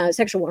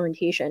 sexual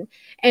orientation.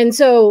 And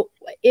so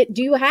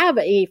do you have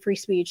a free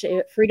speech,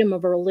 a freedom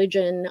of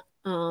religion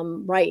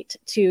right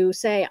to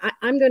say,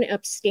 I'm going to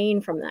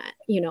abstain from that.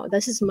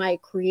 This is my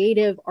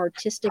creative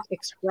artistic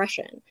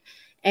expression.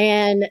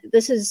 And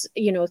this is,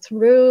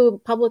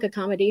 through public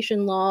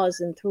accommodation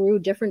laws and through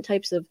different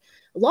types of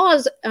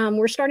laws,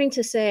 we're starting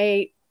to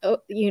say,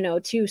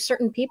 to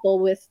certain people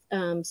with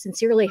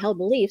sincerely held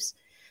beliefs,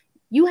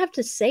 you have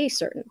to say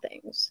certain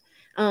things.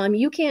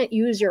 You can't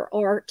use your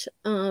art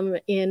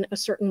in a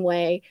certain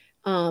way.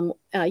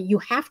 You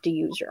have to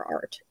use your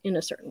art in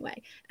a certain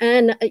way.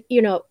 And,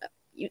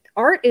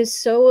 art is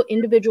so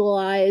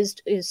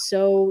individualized, is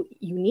so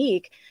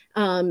unique.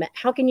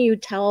 How can you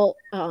tell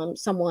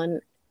someone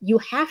you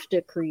have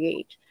to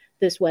create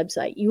this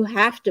website? You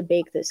have to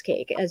bake this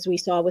cake, as we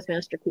saw with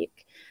Master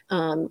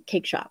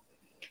Cake Shop.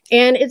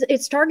 And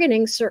it's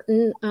targeting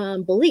certain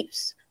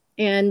beliefs.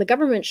 And the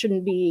government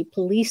shouldn't be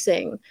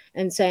policing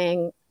and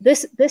saying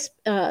this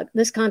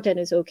content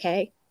is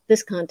okay,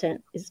 this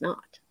content is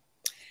not.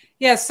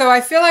 Yeah, so I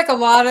feel like a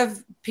lot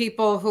of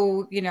people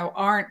who,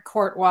 aren't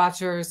court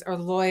watchers or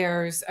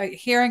lawyers are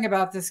hearing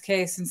about this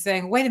case and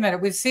saying, wait a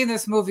minute, we've seen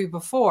this movie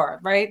before,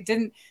 right?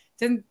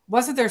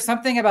 Wasn't there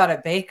something about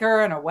a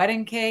baker and a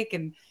wedding cake,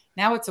 and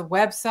now it's a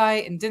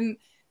website, and didn't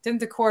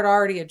the court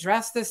already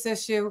address this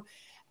issue?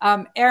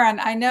 Aaron,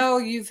 I know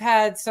you've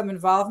had some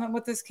involvement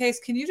with this case.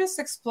 Can you just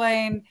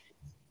explain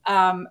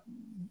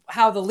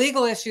how the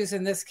legal issues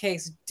in this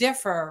case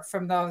differ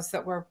from those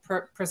that were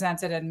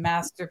presented in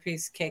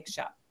Masterpiece Cake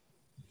Shop?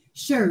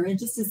 Sure. And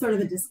just as sort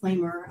of a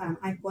disclaimer,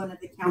 I'm one of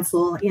the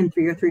counsel in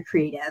 303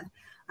 Creative,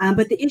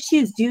 but the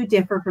issues do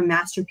differ from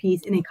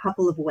Masterpiece in a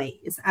couple of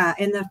ways.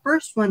 And the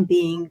first one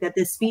being that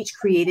the speech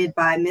created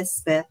by Ms.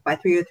 Smith by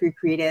 303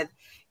 Creative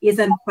is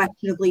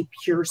unquestionably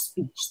pure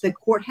speech. The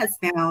court has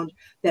found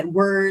that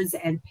words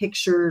and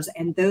pictures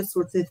and those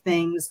sorts of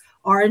things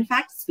are in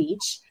fact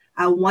speech.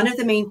 One of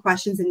the main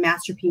questions in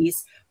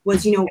Masterpiece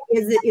was, is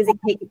it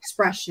cake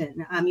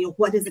expression?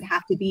 What does it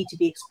have to be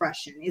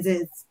expression? Is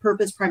its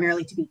purpose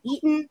primarily to be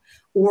eaten?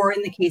 Or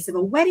in the case of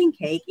a wedding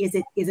cake, is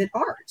it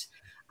art?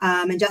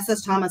 And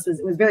Justice Thomas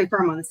was very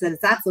firm on this, that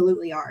it's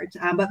absolutely art.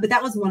 But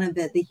that was one of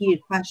the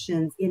heated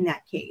questions in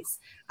that case.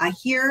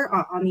 Here,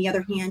 on the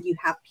other hand, you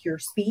have pure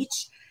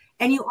speech.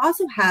 And you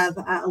also have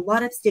a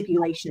lot of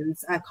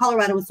stipulations.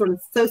 Colorado was sort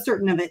of so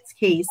certain of its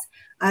case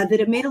that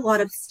it made a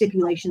lot of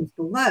stipulations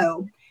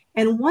below.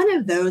 And one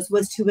of those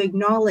was to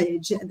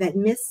acknowledge that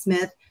Ms.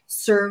 Smith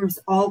serves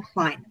all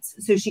clients.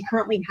 So she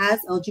currently has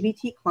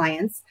LGBT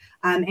clients,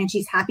 and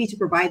she's happy to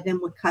provide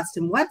them with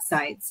custom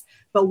websites.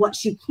 But what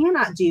she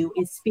cannot do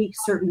is speak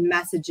certain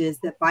messages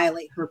that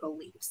violate her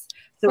beliefs.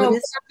 So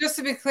just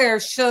to be clear,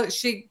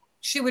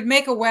 she would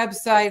make a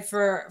website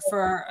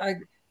for a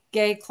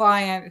gay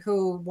client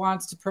who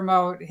wants to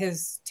promote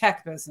his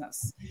tech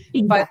business,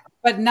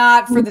 but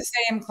not for the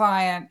same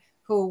client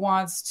who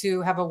wants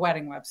to have a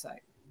wedding website.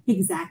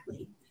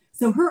 Exactly.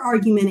 So her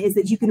argument is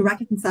that you can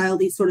reconcile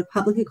these sort of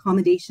public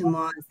accommodation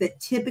laws that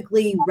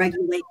typically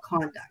regulate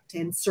conduct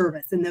and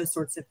service and those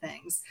sorts of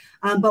things.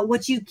 But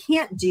what you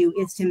can't do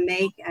is to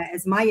make,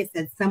 as Maya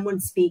said,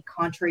 someone speak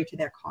contrary to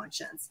their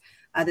conscience.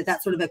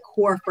 That's sort of a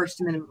core First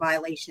Amendment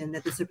violation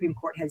that the Supreme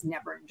Court has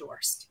never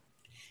endorsed.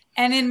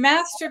 And in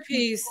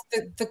Masterpiece,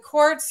 the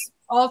court's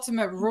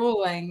ultimate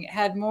ruling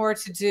had more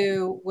to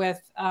do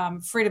with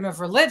freedom of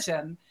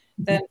religion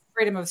than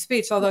freedom of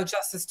speech, although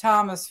Justice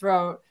Thomas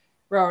wrote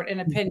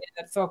an opinion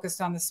that focused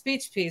on the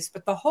speech piece.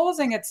 But the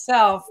holding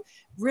itself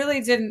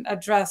really didn't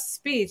address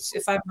speech,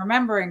 if I'm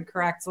remembering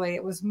correctly.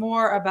 It was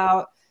more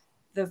about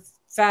the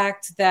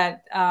fact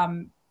that,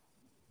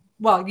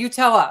 you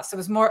tell us. It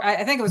was more,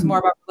 I think it was more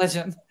about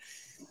religion.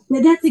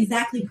 That's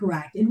exactly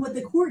correct. And what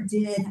the court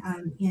did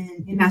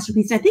in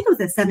Masterpiece, I think it was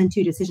a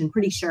 7-2 decision,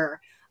 pretty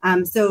sure.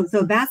 So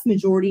a vast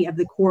majority of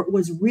the court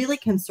was really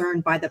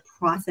concerned by the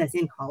process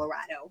in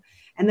Colorado.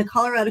 And the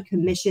Colorado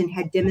Commission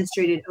had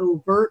demonstrated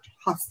overt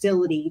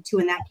hostility to,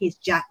 in that case,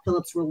 Jack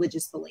Phillips'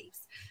 religious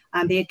beliefs.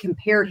 They had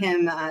compared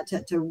him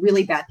to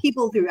really bad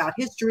people throughout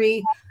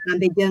history.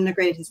 They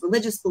denigrated his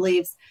religious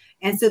beliefs.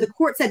 And so the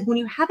court said, when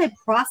you have a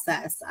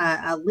process,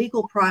 a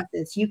legal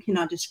process, you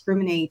cannot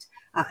discriminate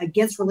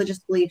against religious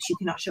beliefs. You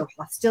cannot show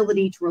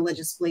hostility to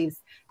religious beliefs.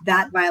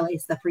 That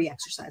violates the Free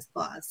Exercise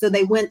Clause. So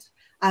they went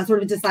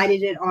sort of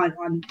decided it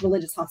on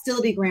religious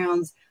hostility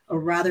grounds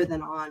rather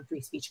than on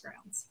free speech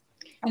grounds.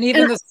 And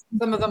even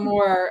some of the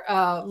more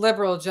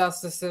liberal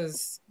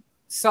justices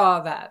saw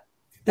that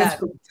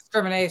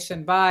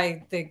discrimination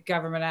by the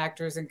government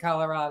actors in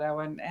Colorado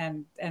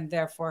and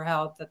therefore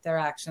held that their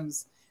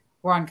actions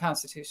were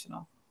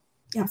unconstitutional.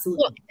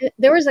 Absolutely. Well,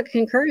 there was a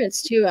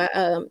concurrence too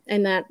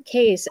in that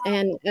case,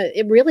 and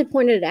it really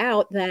pointed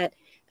out that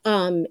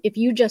if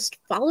you just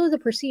follow the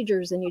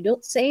procedures and you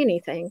don't say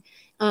anything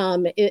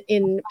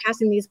in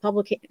passing these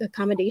public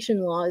accommodation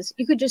laws,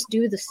 you could just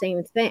do the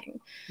same thing.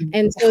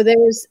 And so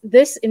there's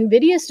this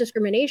invidious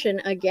discrimination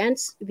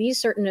against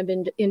these certain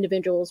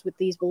individuals with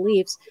these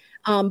beliefs,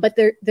 but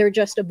they're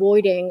just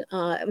avoiding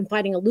and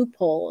finding a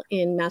loophole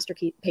in Master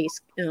Peace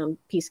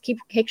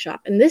Cake Shop.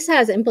 And this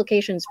has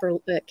implications for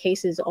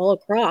cases all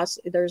across.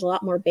 There's a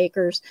lot more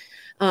bakers.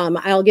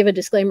 I'll give a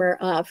disclaimer.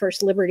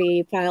 First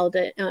Liberty filed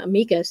an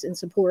amicus in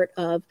support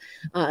of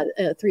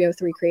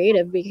 303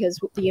 Creative because,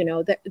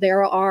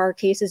 there are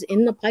cases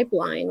in the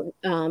pipeline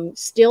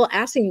still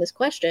asking this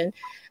question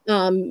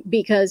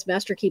because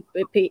Master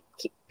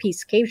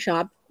Peace Cake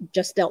Shop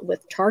just dealt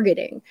with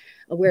targeting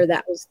where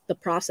that was the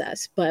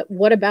process. But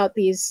what about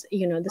these,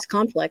 this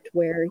conflict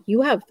where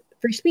you have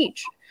free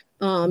speech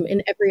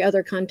in every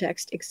other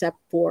context except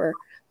for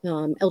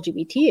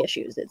LGBT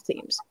issues, it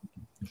seems.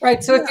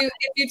 Right. So if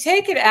you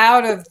take it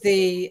out of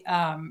the,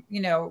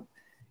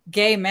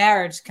 gay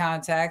marriage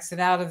context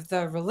and out of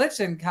the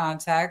religion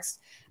context,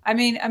 I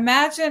mean,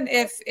 imagine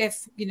if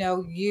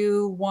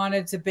you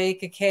wanted to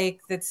bake a cake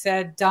that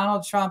said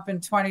Donald Trump in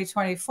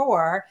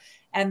 2024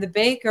 and the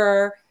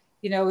baker,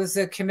 is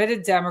a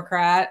committed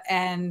Democrat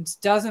and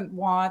doesn't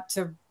want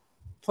to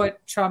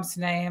put Trump's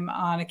name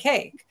on a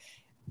cake.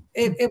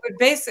 It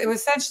would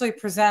essentially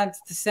present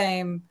the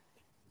same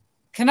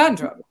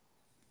conundrum,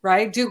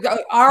 right?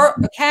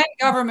 Can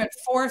government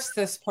force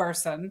this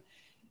person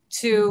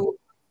to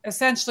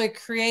essentially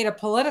create a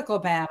political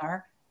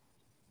banner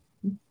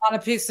on a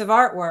piece of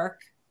artwork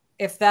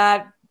if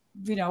that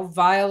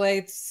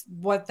violates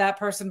what that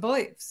person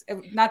believes?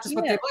 Not just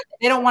what they believe.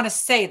 They don't want to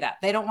say that.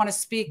 They don't want to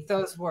speak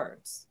those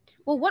words.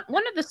 Well,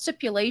 one of the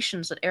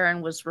stipulations that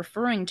Aaron was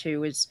referring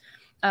to is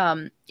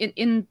in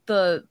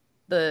the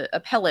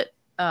appellate,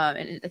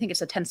 and I think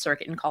it's the 10th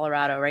Circuit in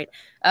Colorado, right?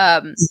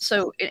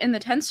 So in the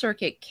 10th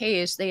Circuit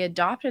case, they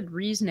adopted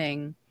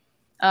reasoning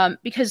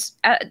because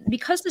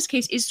this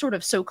case is sort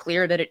of so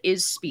clear that it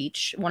is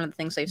speech. One of the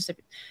things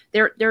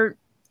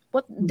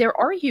they're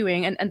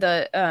arguing, and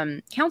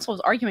the council is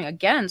arguing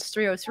against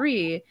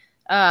 303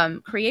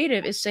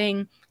 Creative is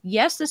saying,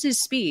 yes, this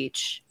is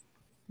speech.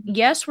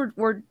 Yes,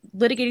 we're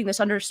litigating this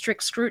under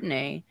strict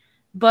scrutiny,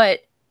 but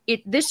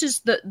this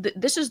is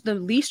the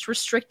least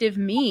restrictive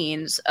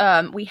means.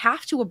 We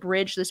have to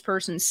abridge this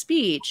person's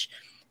speech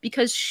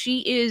because she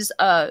is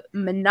a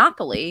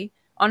monopoly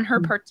on her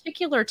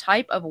particular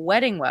type of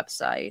wedding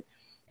website.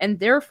 And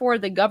therefore,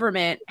 the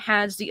government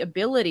has the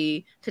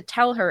ability to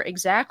tell her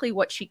exactly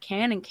what she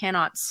can and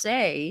cannot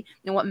say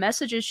and what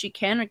messages she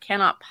can or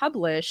cannot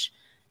publish.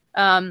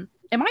 Am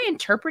I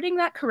interpreting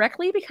that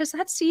correctly? Because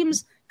that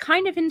seems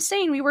kind of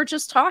insane. We were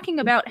just talking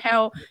about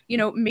how,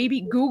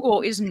 maybe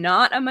Google is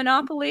not a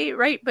monopoly,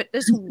 right? But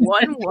this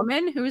one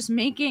woman who's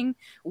making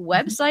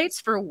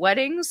websites for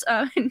weddings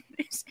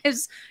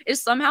is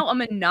somehow a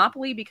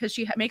monopoly because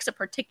she makes a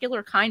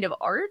particular kind of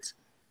art.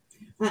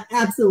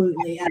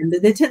 Absolutely. And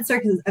the 10th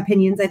Circuit's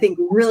opinions, I think,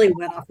 really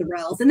went off the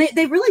rails. And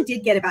they really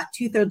did get about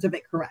 2/3 of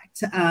it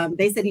correct.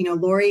 They said,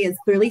 Lori is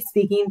clearly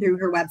speaking through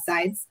her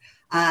websites.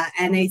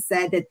 And they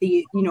said that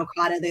the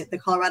CADA, the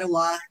Colorado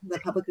law, the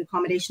public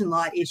accommodation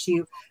law at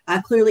issue,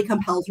 clearly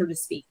compels her to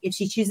speak. If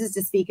she chooses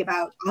to speak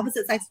about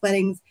opposite-sex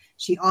weddings,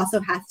 she also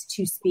has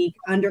to speak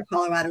under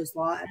Colorado's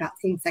law about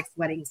same-sex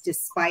weddings,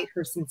 despite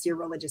her sincere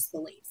religious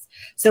beliefs.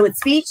 So it's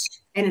speech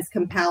and it's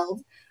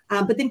compelled.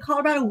 But then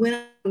Colorado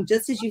went on,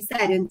 just as you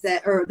said, and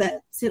said, or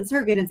the 10th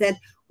Circuit, and said,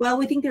 well,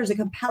 we think there's a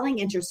compelling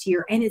interest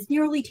here, and it's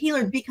narrowly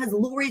tailored because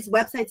Lori's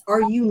websites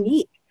are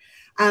unique.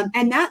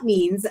 And that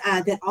means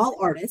that all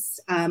artists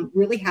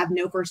really have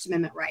no First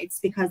Amendment rights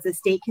because the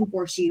state can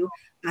force you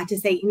to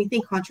say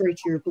anything contrary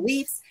to your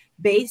beliefs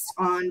based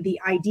on the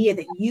idea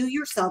that you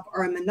yourself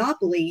are a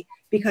monopoly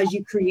because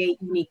you create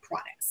unique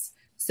products.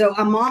 So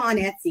a mom on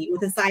Etsy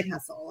with a side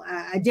hustle,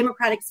 a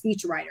Democratic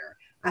speechwriter,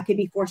 could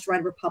be forced to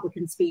write a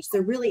Republican speech.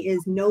 There really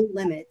is no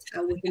limit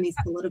within these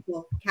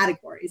political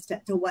categories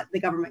to what the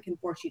government can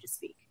force you to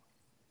speak.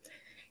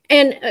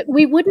 And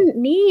we wouldn't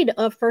need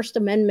a First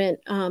Amendment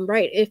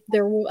right if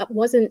there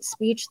wasn't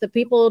speech that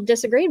people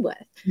disagreed with.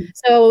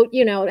 So,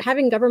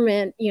 having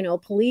government,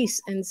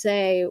 police and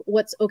say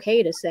what's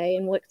okay to say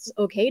and what's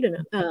okay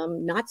to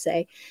not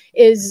say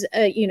is,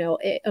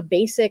 a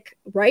basic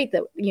right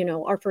that,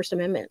 our First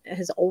Amendment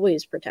has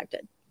always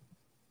protected.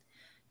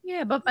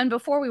 Yeah, and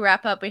before we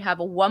wrap up, we have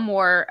one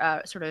more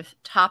sort of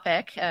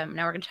topic. Now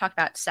we're going to talk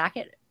about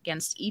Sackett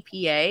against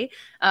EPA.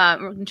 We're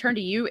going to turn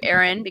to you,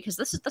 Aaron, because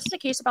this is a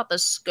case about the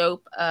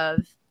scope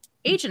of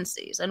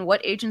agencies and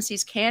what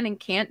agencies can and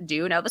can't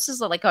do. Now, this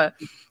is like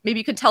maybe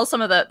you could tell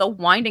some of the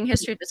winding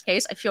history of this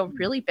case. I feel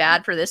really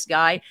bad for this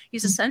guy.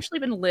 He's essentially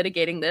been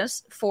litigating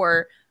this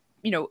for,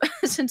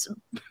 since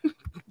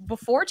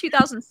before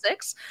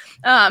 2006.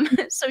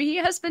 So he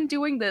has been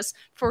doing this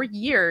for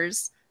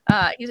years.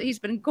 He's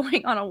been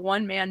going on a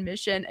one-man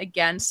mission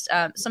against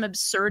some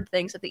absurd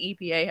things that the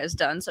EPA has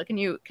done. So can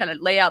you kind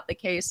of lay out the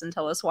case and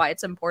tell us why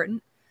it's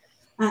important?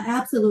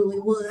 Absolutely.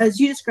 Well, as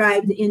you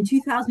described, in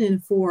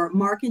 2004,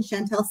 Mark and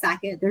Chantel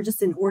Sackett, they're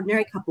just an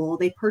ordinary couple.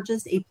 They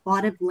purchased a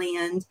plot of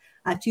land,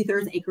 a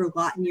 2/3 acre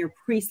lot near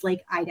Priest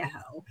Lake,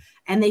 Idaho,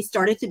 and they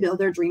started to build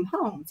their dream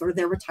homes or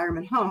their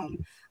retirement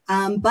home.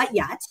 But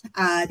yet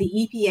the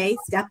EPA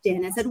stepped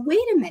in and said,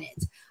 wait a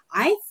minute,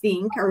 I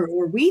think,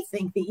 or we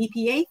think, the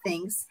EPA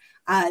thinks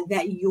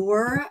that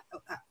your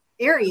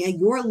area,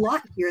 your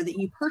lot here that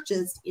you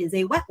purchased is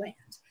a wetland.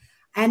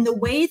 And the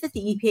way that the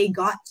EPA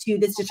got to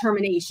this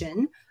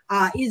determination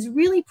is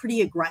really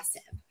pretty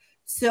aggressive.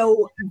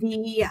 So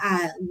the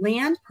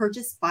land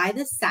purchased by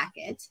the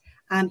Sackett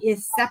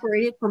is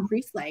separated from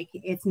Priest Lake.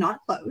 It's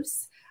not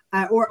close,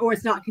 or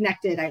it's not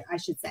connected, I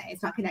should say.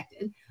 It's not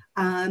connected.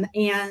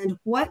 And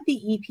what the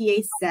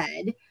EPA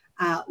said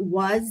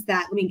was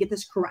that, let me get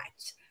this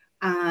correct.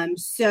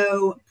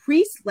 So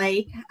Priest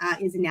Lake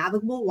is a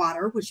navigable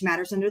water, which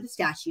matters under the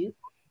statute.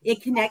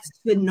 It connects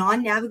to a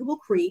non-navigable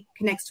creek,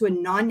 connects to a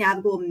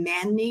non-navigable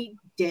man-made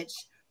ditch,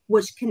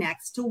 which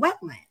connects to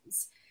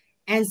wetlands.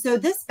 And so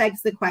this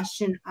begs the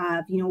question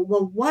of,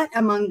 well, what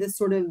among this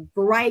sort of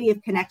variety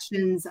of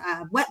connections,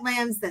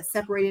 wetlands that's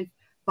separated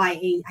by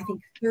a, I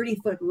think,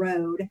 30-foot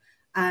road,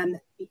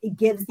 it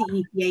gives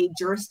the EPA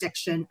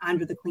jurisdiction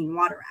under the Clean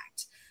Water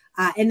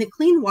Act. And the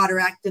Clean Water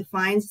Act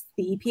defines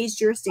the EPA's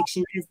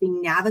jurisdiction as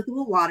being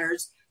navigable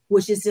waters,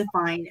 which is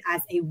defined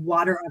as a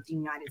water of the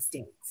United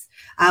States.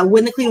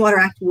 When the Clean Water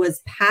Act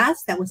was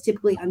passed, that was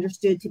typically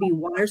understood to be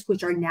waters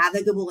which are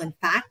navigable, in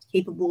fact,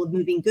 capable of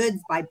moving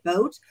goods by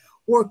boat,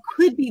 or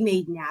could be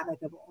made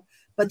navigable.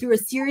 But through a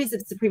series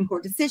of Supreme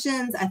Court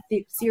decisions, a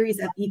series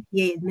of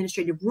EPA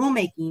administrative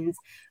rulemakings,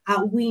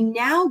 we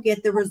now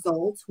get the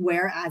results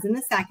where, as in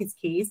the Sackett's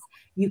case,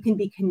 you can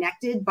be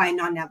connected by a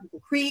non-navigable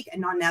creek, a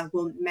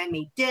non-navigable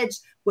man-made ditch,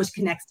 which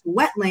connects to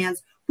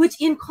wetlands, which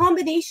in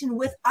combination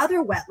with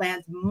other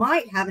wetlands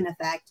might have an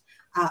effect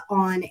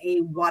on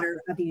a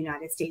water of the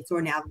United States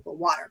or navigable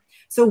water.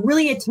 So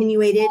really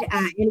attenuated.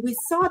 And we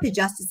saw the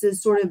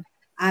justices sort of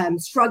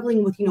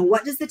struggling with,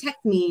 what does the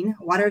text mean,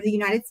 water of the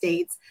United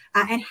States,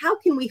 and how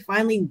can we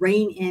finally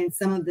rein in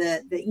some of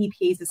the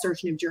EPA's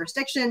assertion of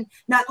jurisdiction,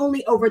 not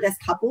only over this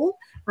couple,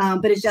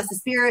 but as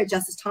Justice Barrett,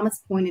 Justice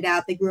Thomas pointed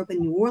out, they grew up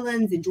in New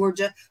Orleans, in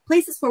Georgia,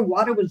 places where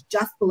water was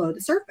just below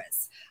the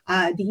surface.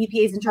 The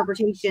EPA's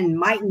interpretation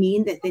might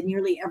mean that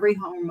nearly every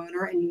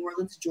homeowner in New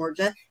Orleans,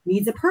 Georgia,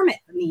 needs a permit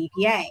from the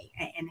EPA,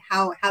 and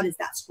how does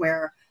that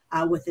square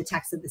with the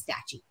text of the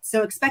statute?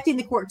 So expecting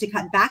the court to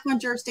cut back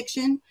on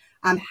jurisdiction,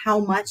 how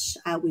much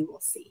we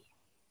will see.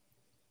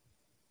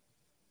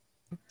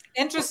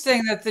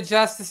 Interesting that the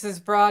justices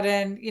brought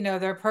in,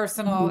 their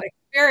personal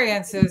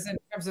experiences in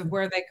terms of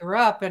where they grew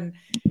up, and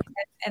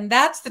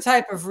that's the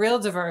type of real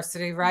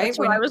diversity, right? That's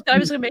what I was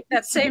going to make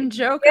that same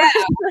joke. Yeah.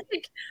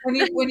 when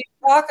you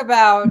talk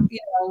about,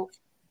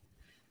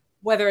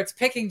 whether it's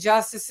picking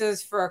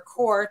justices for a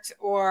court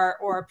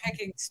or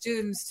picking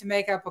students to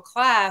make up a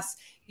class,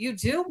 you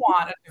do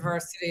want a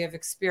diversity of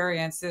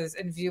experiences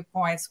and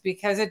viewpoints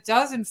because it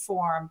does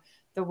inform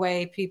the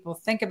way people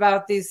think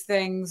about these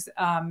things.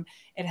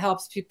 It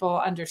helps people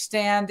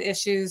understand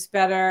issues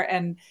better,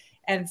 and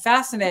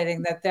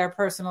fascinating that their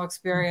personal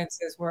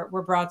experiences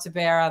were brought to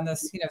bear on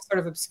this, sort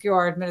of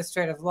obscure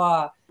administrative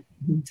law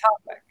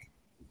topic.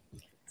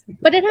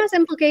 But it has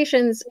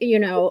implications,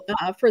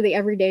 for the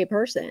everyday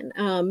person.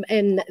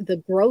 And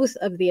the growth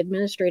of the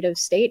administrative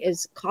state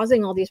is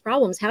causing all these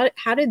problems.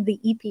 How did the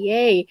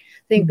EPA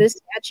think this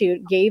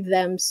statute gave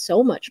them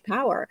so much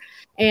power?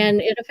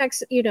 And it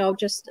affects,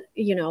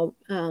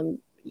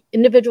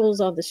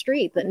 individuals on the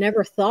street that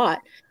never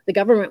thought the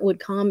government would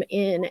come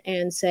in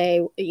and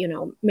say,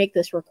 make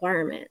this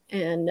requirement.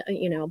 And,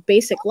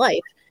 basic life.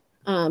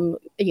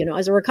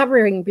 As a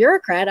recovering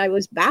bureaucrat, I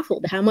was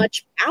baffled how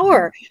much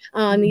power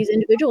these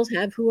individuals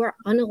have who are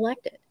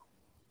unelected.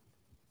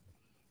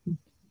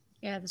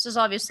 Yeah, this is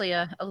obviously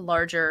a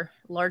larger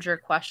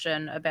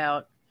question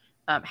about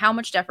how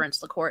much deference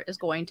the court is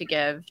going to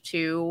give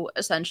to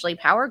essentially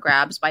power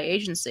grabs by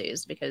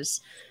agencies. Because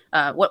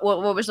what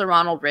was the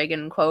Ronald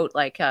Reagan quote?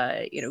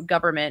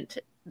 Government.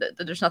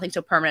 There's nothing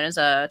so permanent as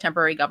a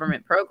temporary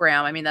government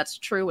program. I mean, that's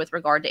true with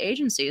regard to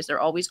agencies. They're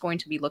always going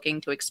to be looking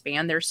to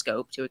expand their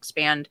scope, to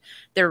expand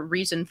their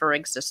reason for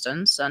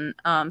existence. And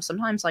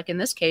sometimes, like in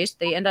this case,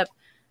 they end up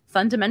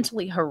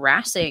fundamentally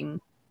harassing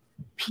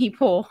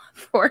people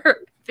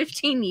for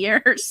 15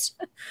 years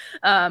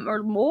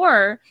or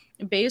more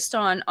based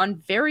on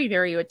very,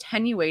 very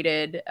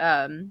attenuated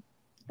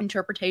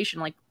interpretation,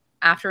 like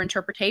after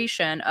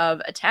interpretation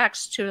of a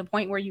text, to the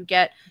point where you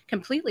get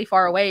completely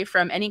far away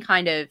from any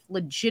kind of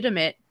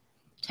legitimate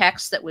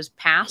text that was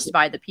passed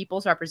by the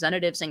people's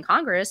representatives in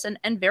Congress,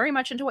 and very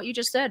much into what you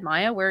just said,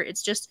 Maya, where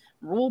it's just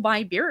rule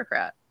by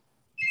bureaucrat.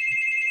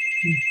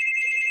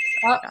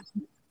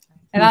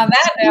 And on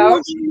that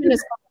note,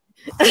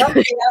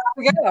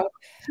 we go.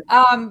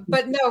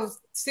 But no,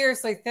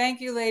 seriously,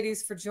 thank you,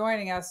 ladies, for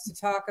joining us to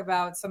talk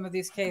about some of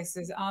these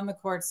cases on the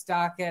court's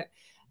docket.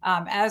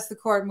 As the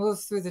court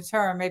moves through the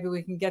term, maybe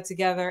we can get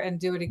together and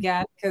do it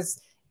again,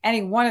 because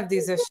any one of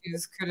these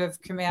issues could have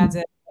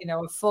commanded,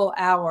 a full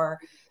hour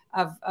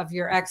of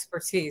your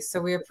expertise. So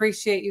we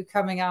appreciate you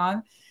coming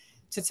on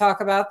to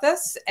talk about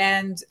this.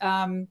 And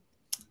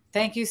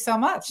thank you so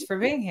much for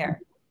being here.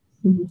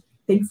 Mm-hmm.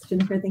 Thanks,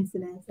 Jennifer. Thanks,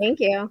 Inez. Thank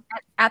you.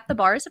 At the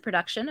Bar is a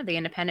production of the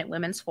Independent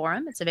Women's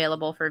Forum. It's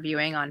available for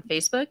viewing on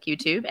Facebook,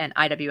 YouTube, and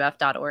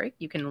IWF.org.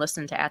 You can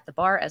listen to At the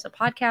Bar as a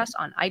podcast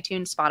on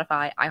iTunes,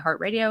 Spotify,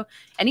 iHeartRadio,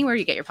 anywhere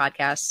you get your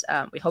podcasts.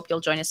 We hope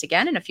you'll join us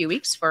again in a few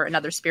weeks for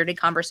another spirited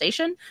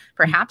conversation,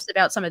 perhaps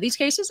about some of these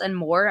cases and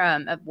more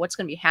of what's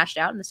going to be hashed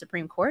out in the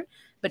Supreme Court,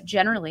 but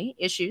generally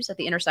issues at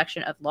the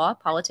intersection of law,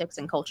 politics,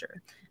 and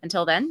culture.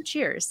 Until then,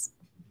 cheers.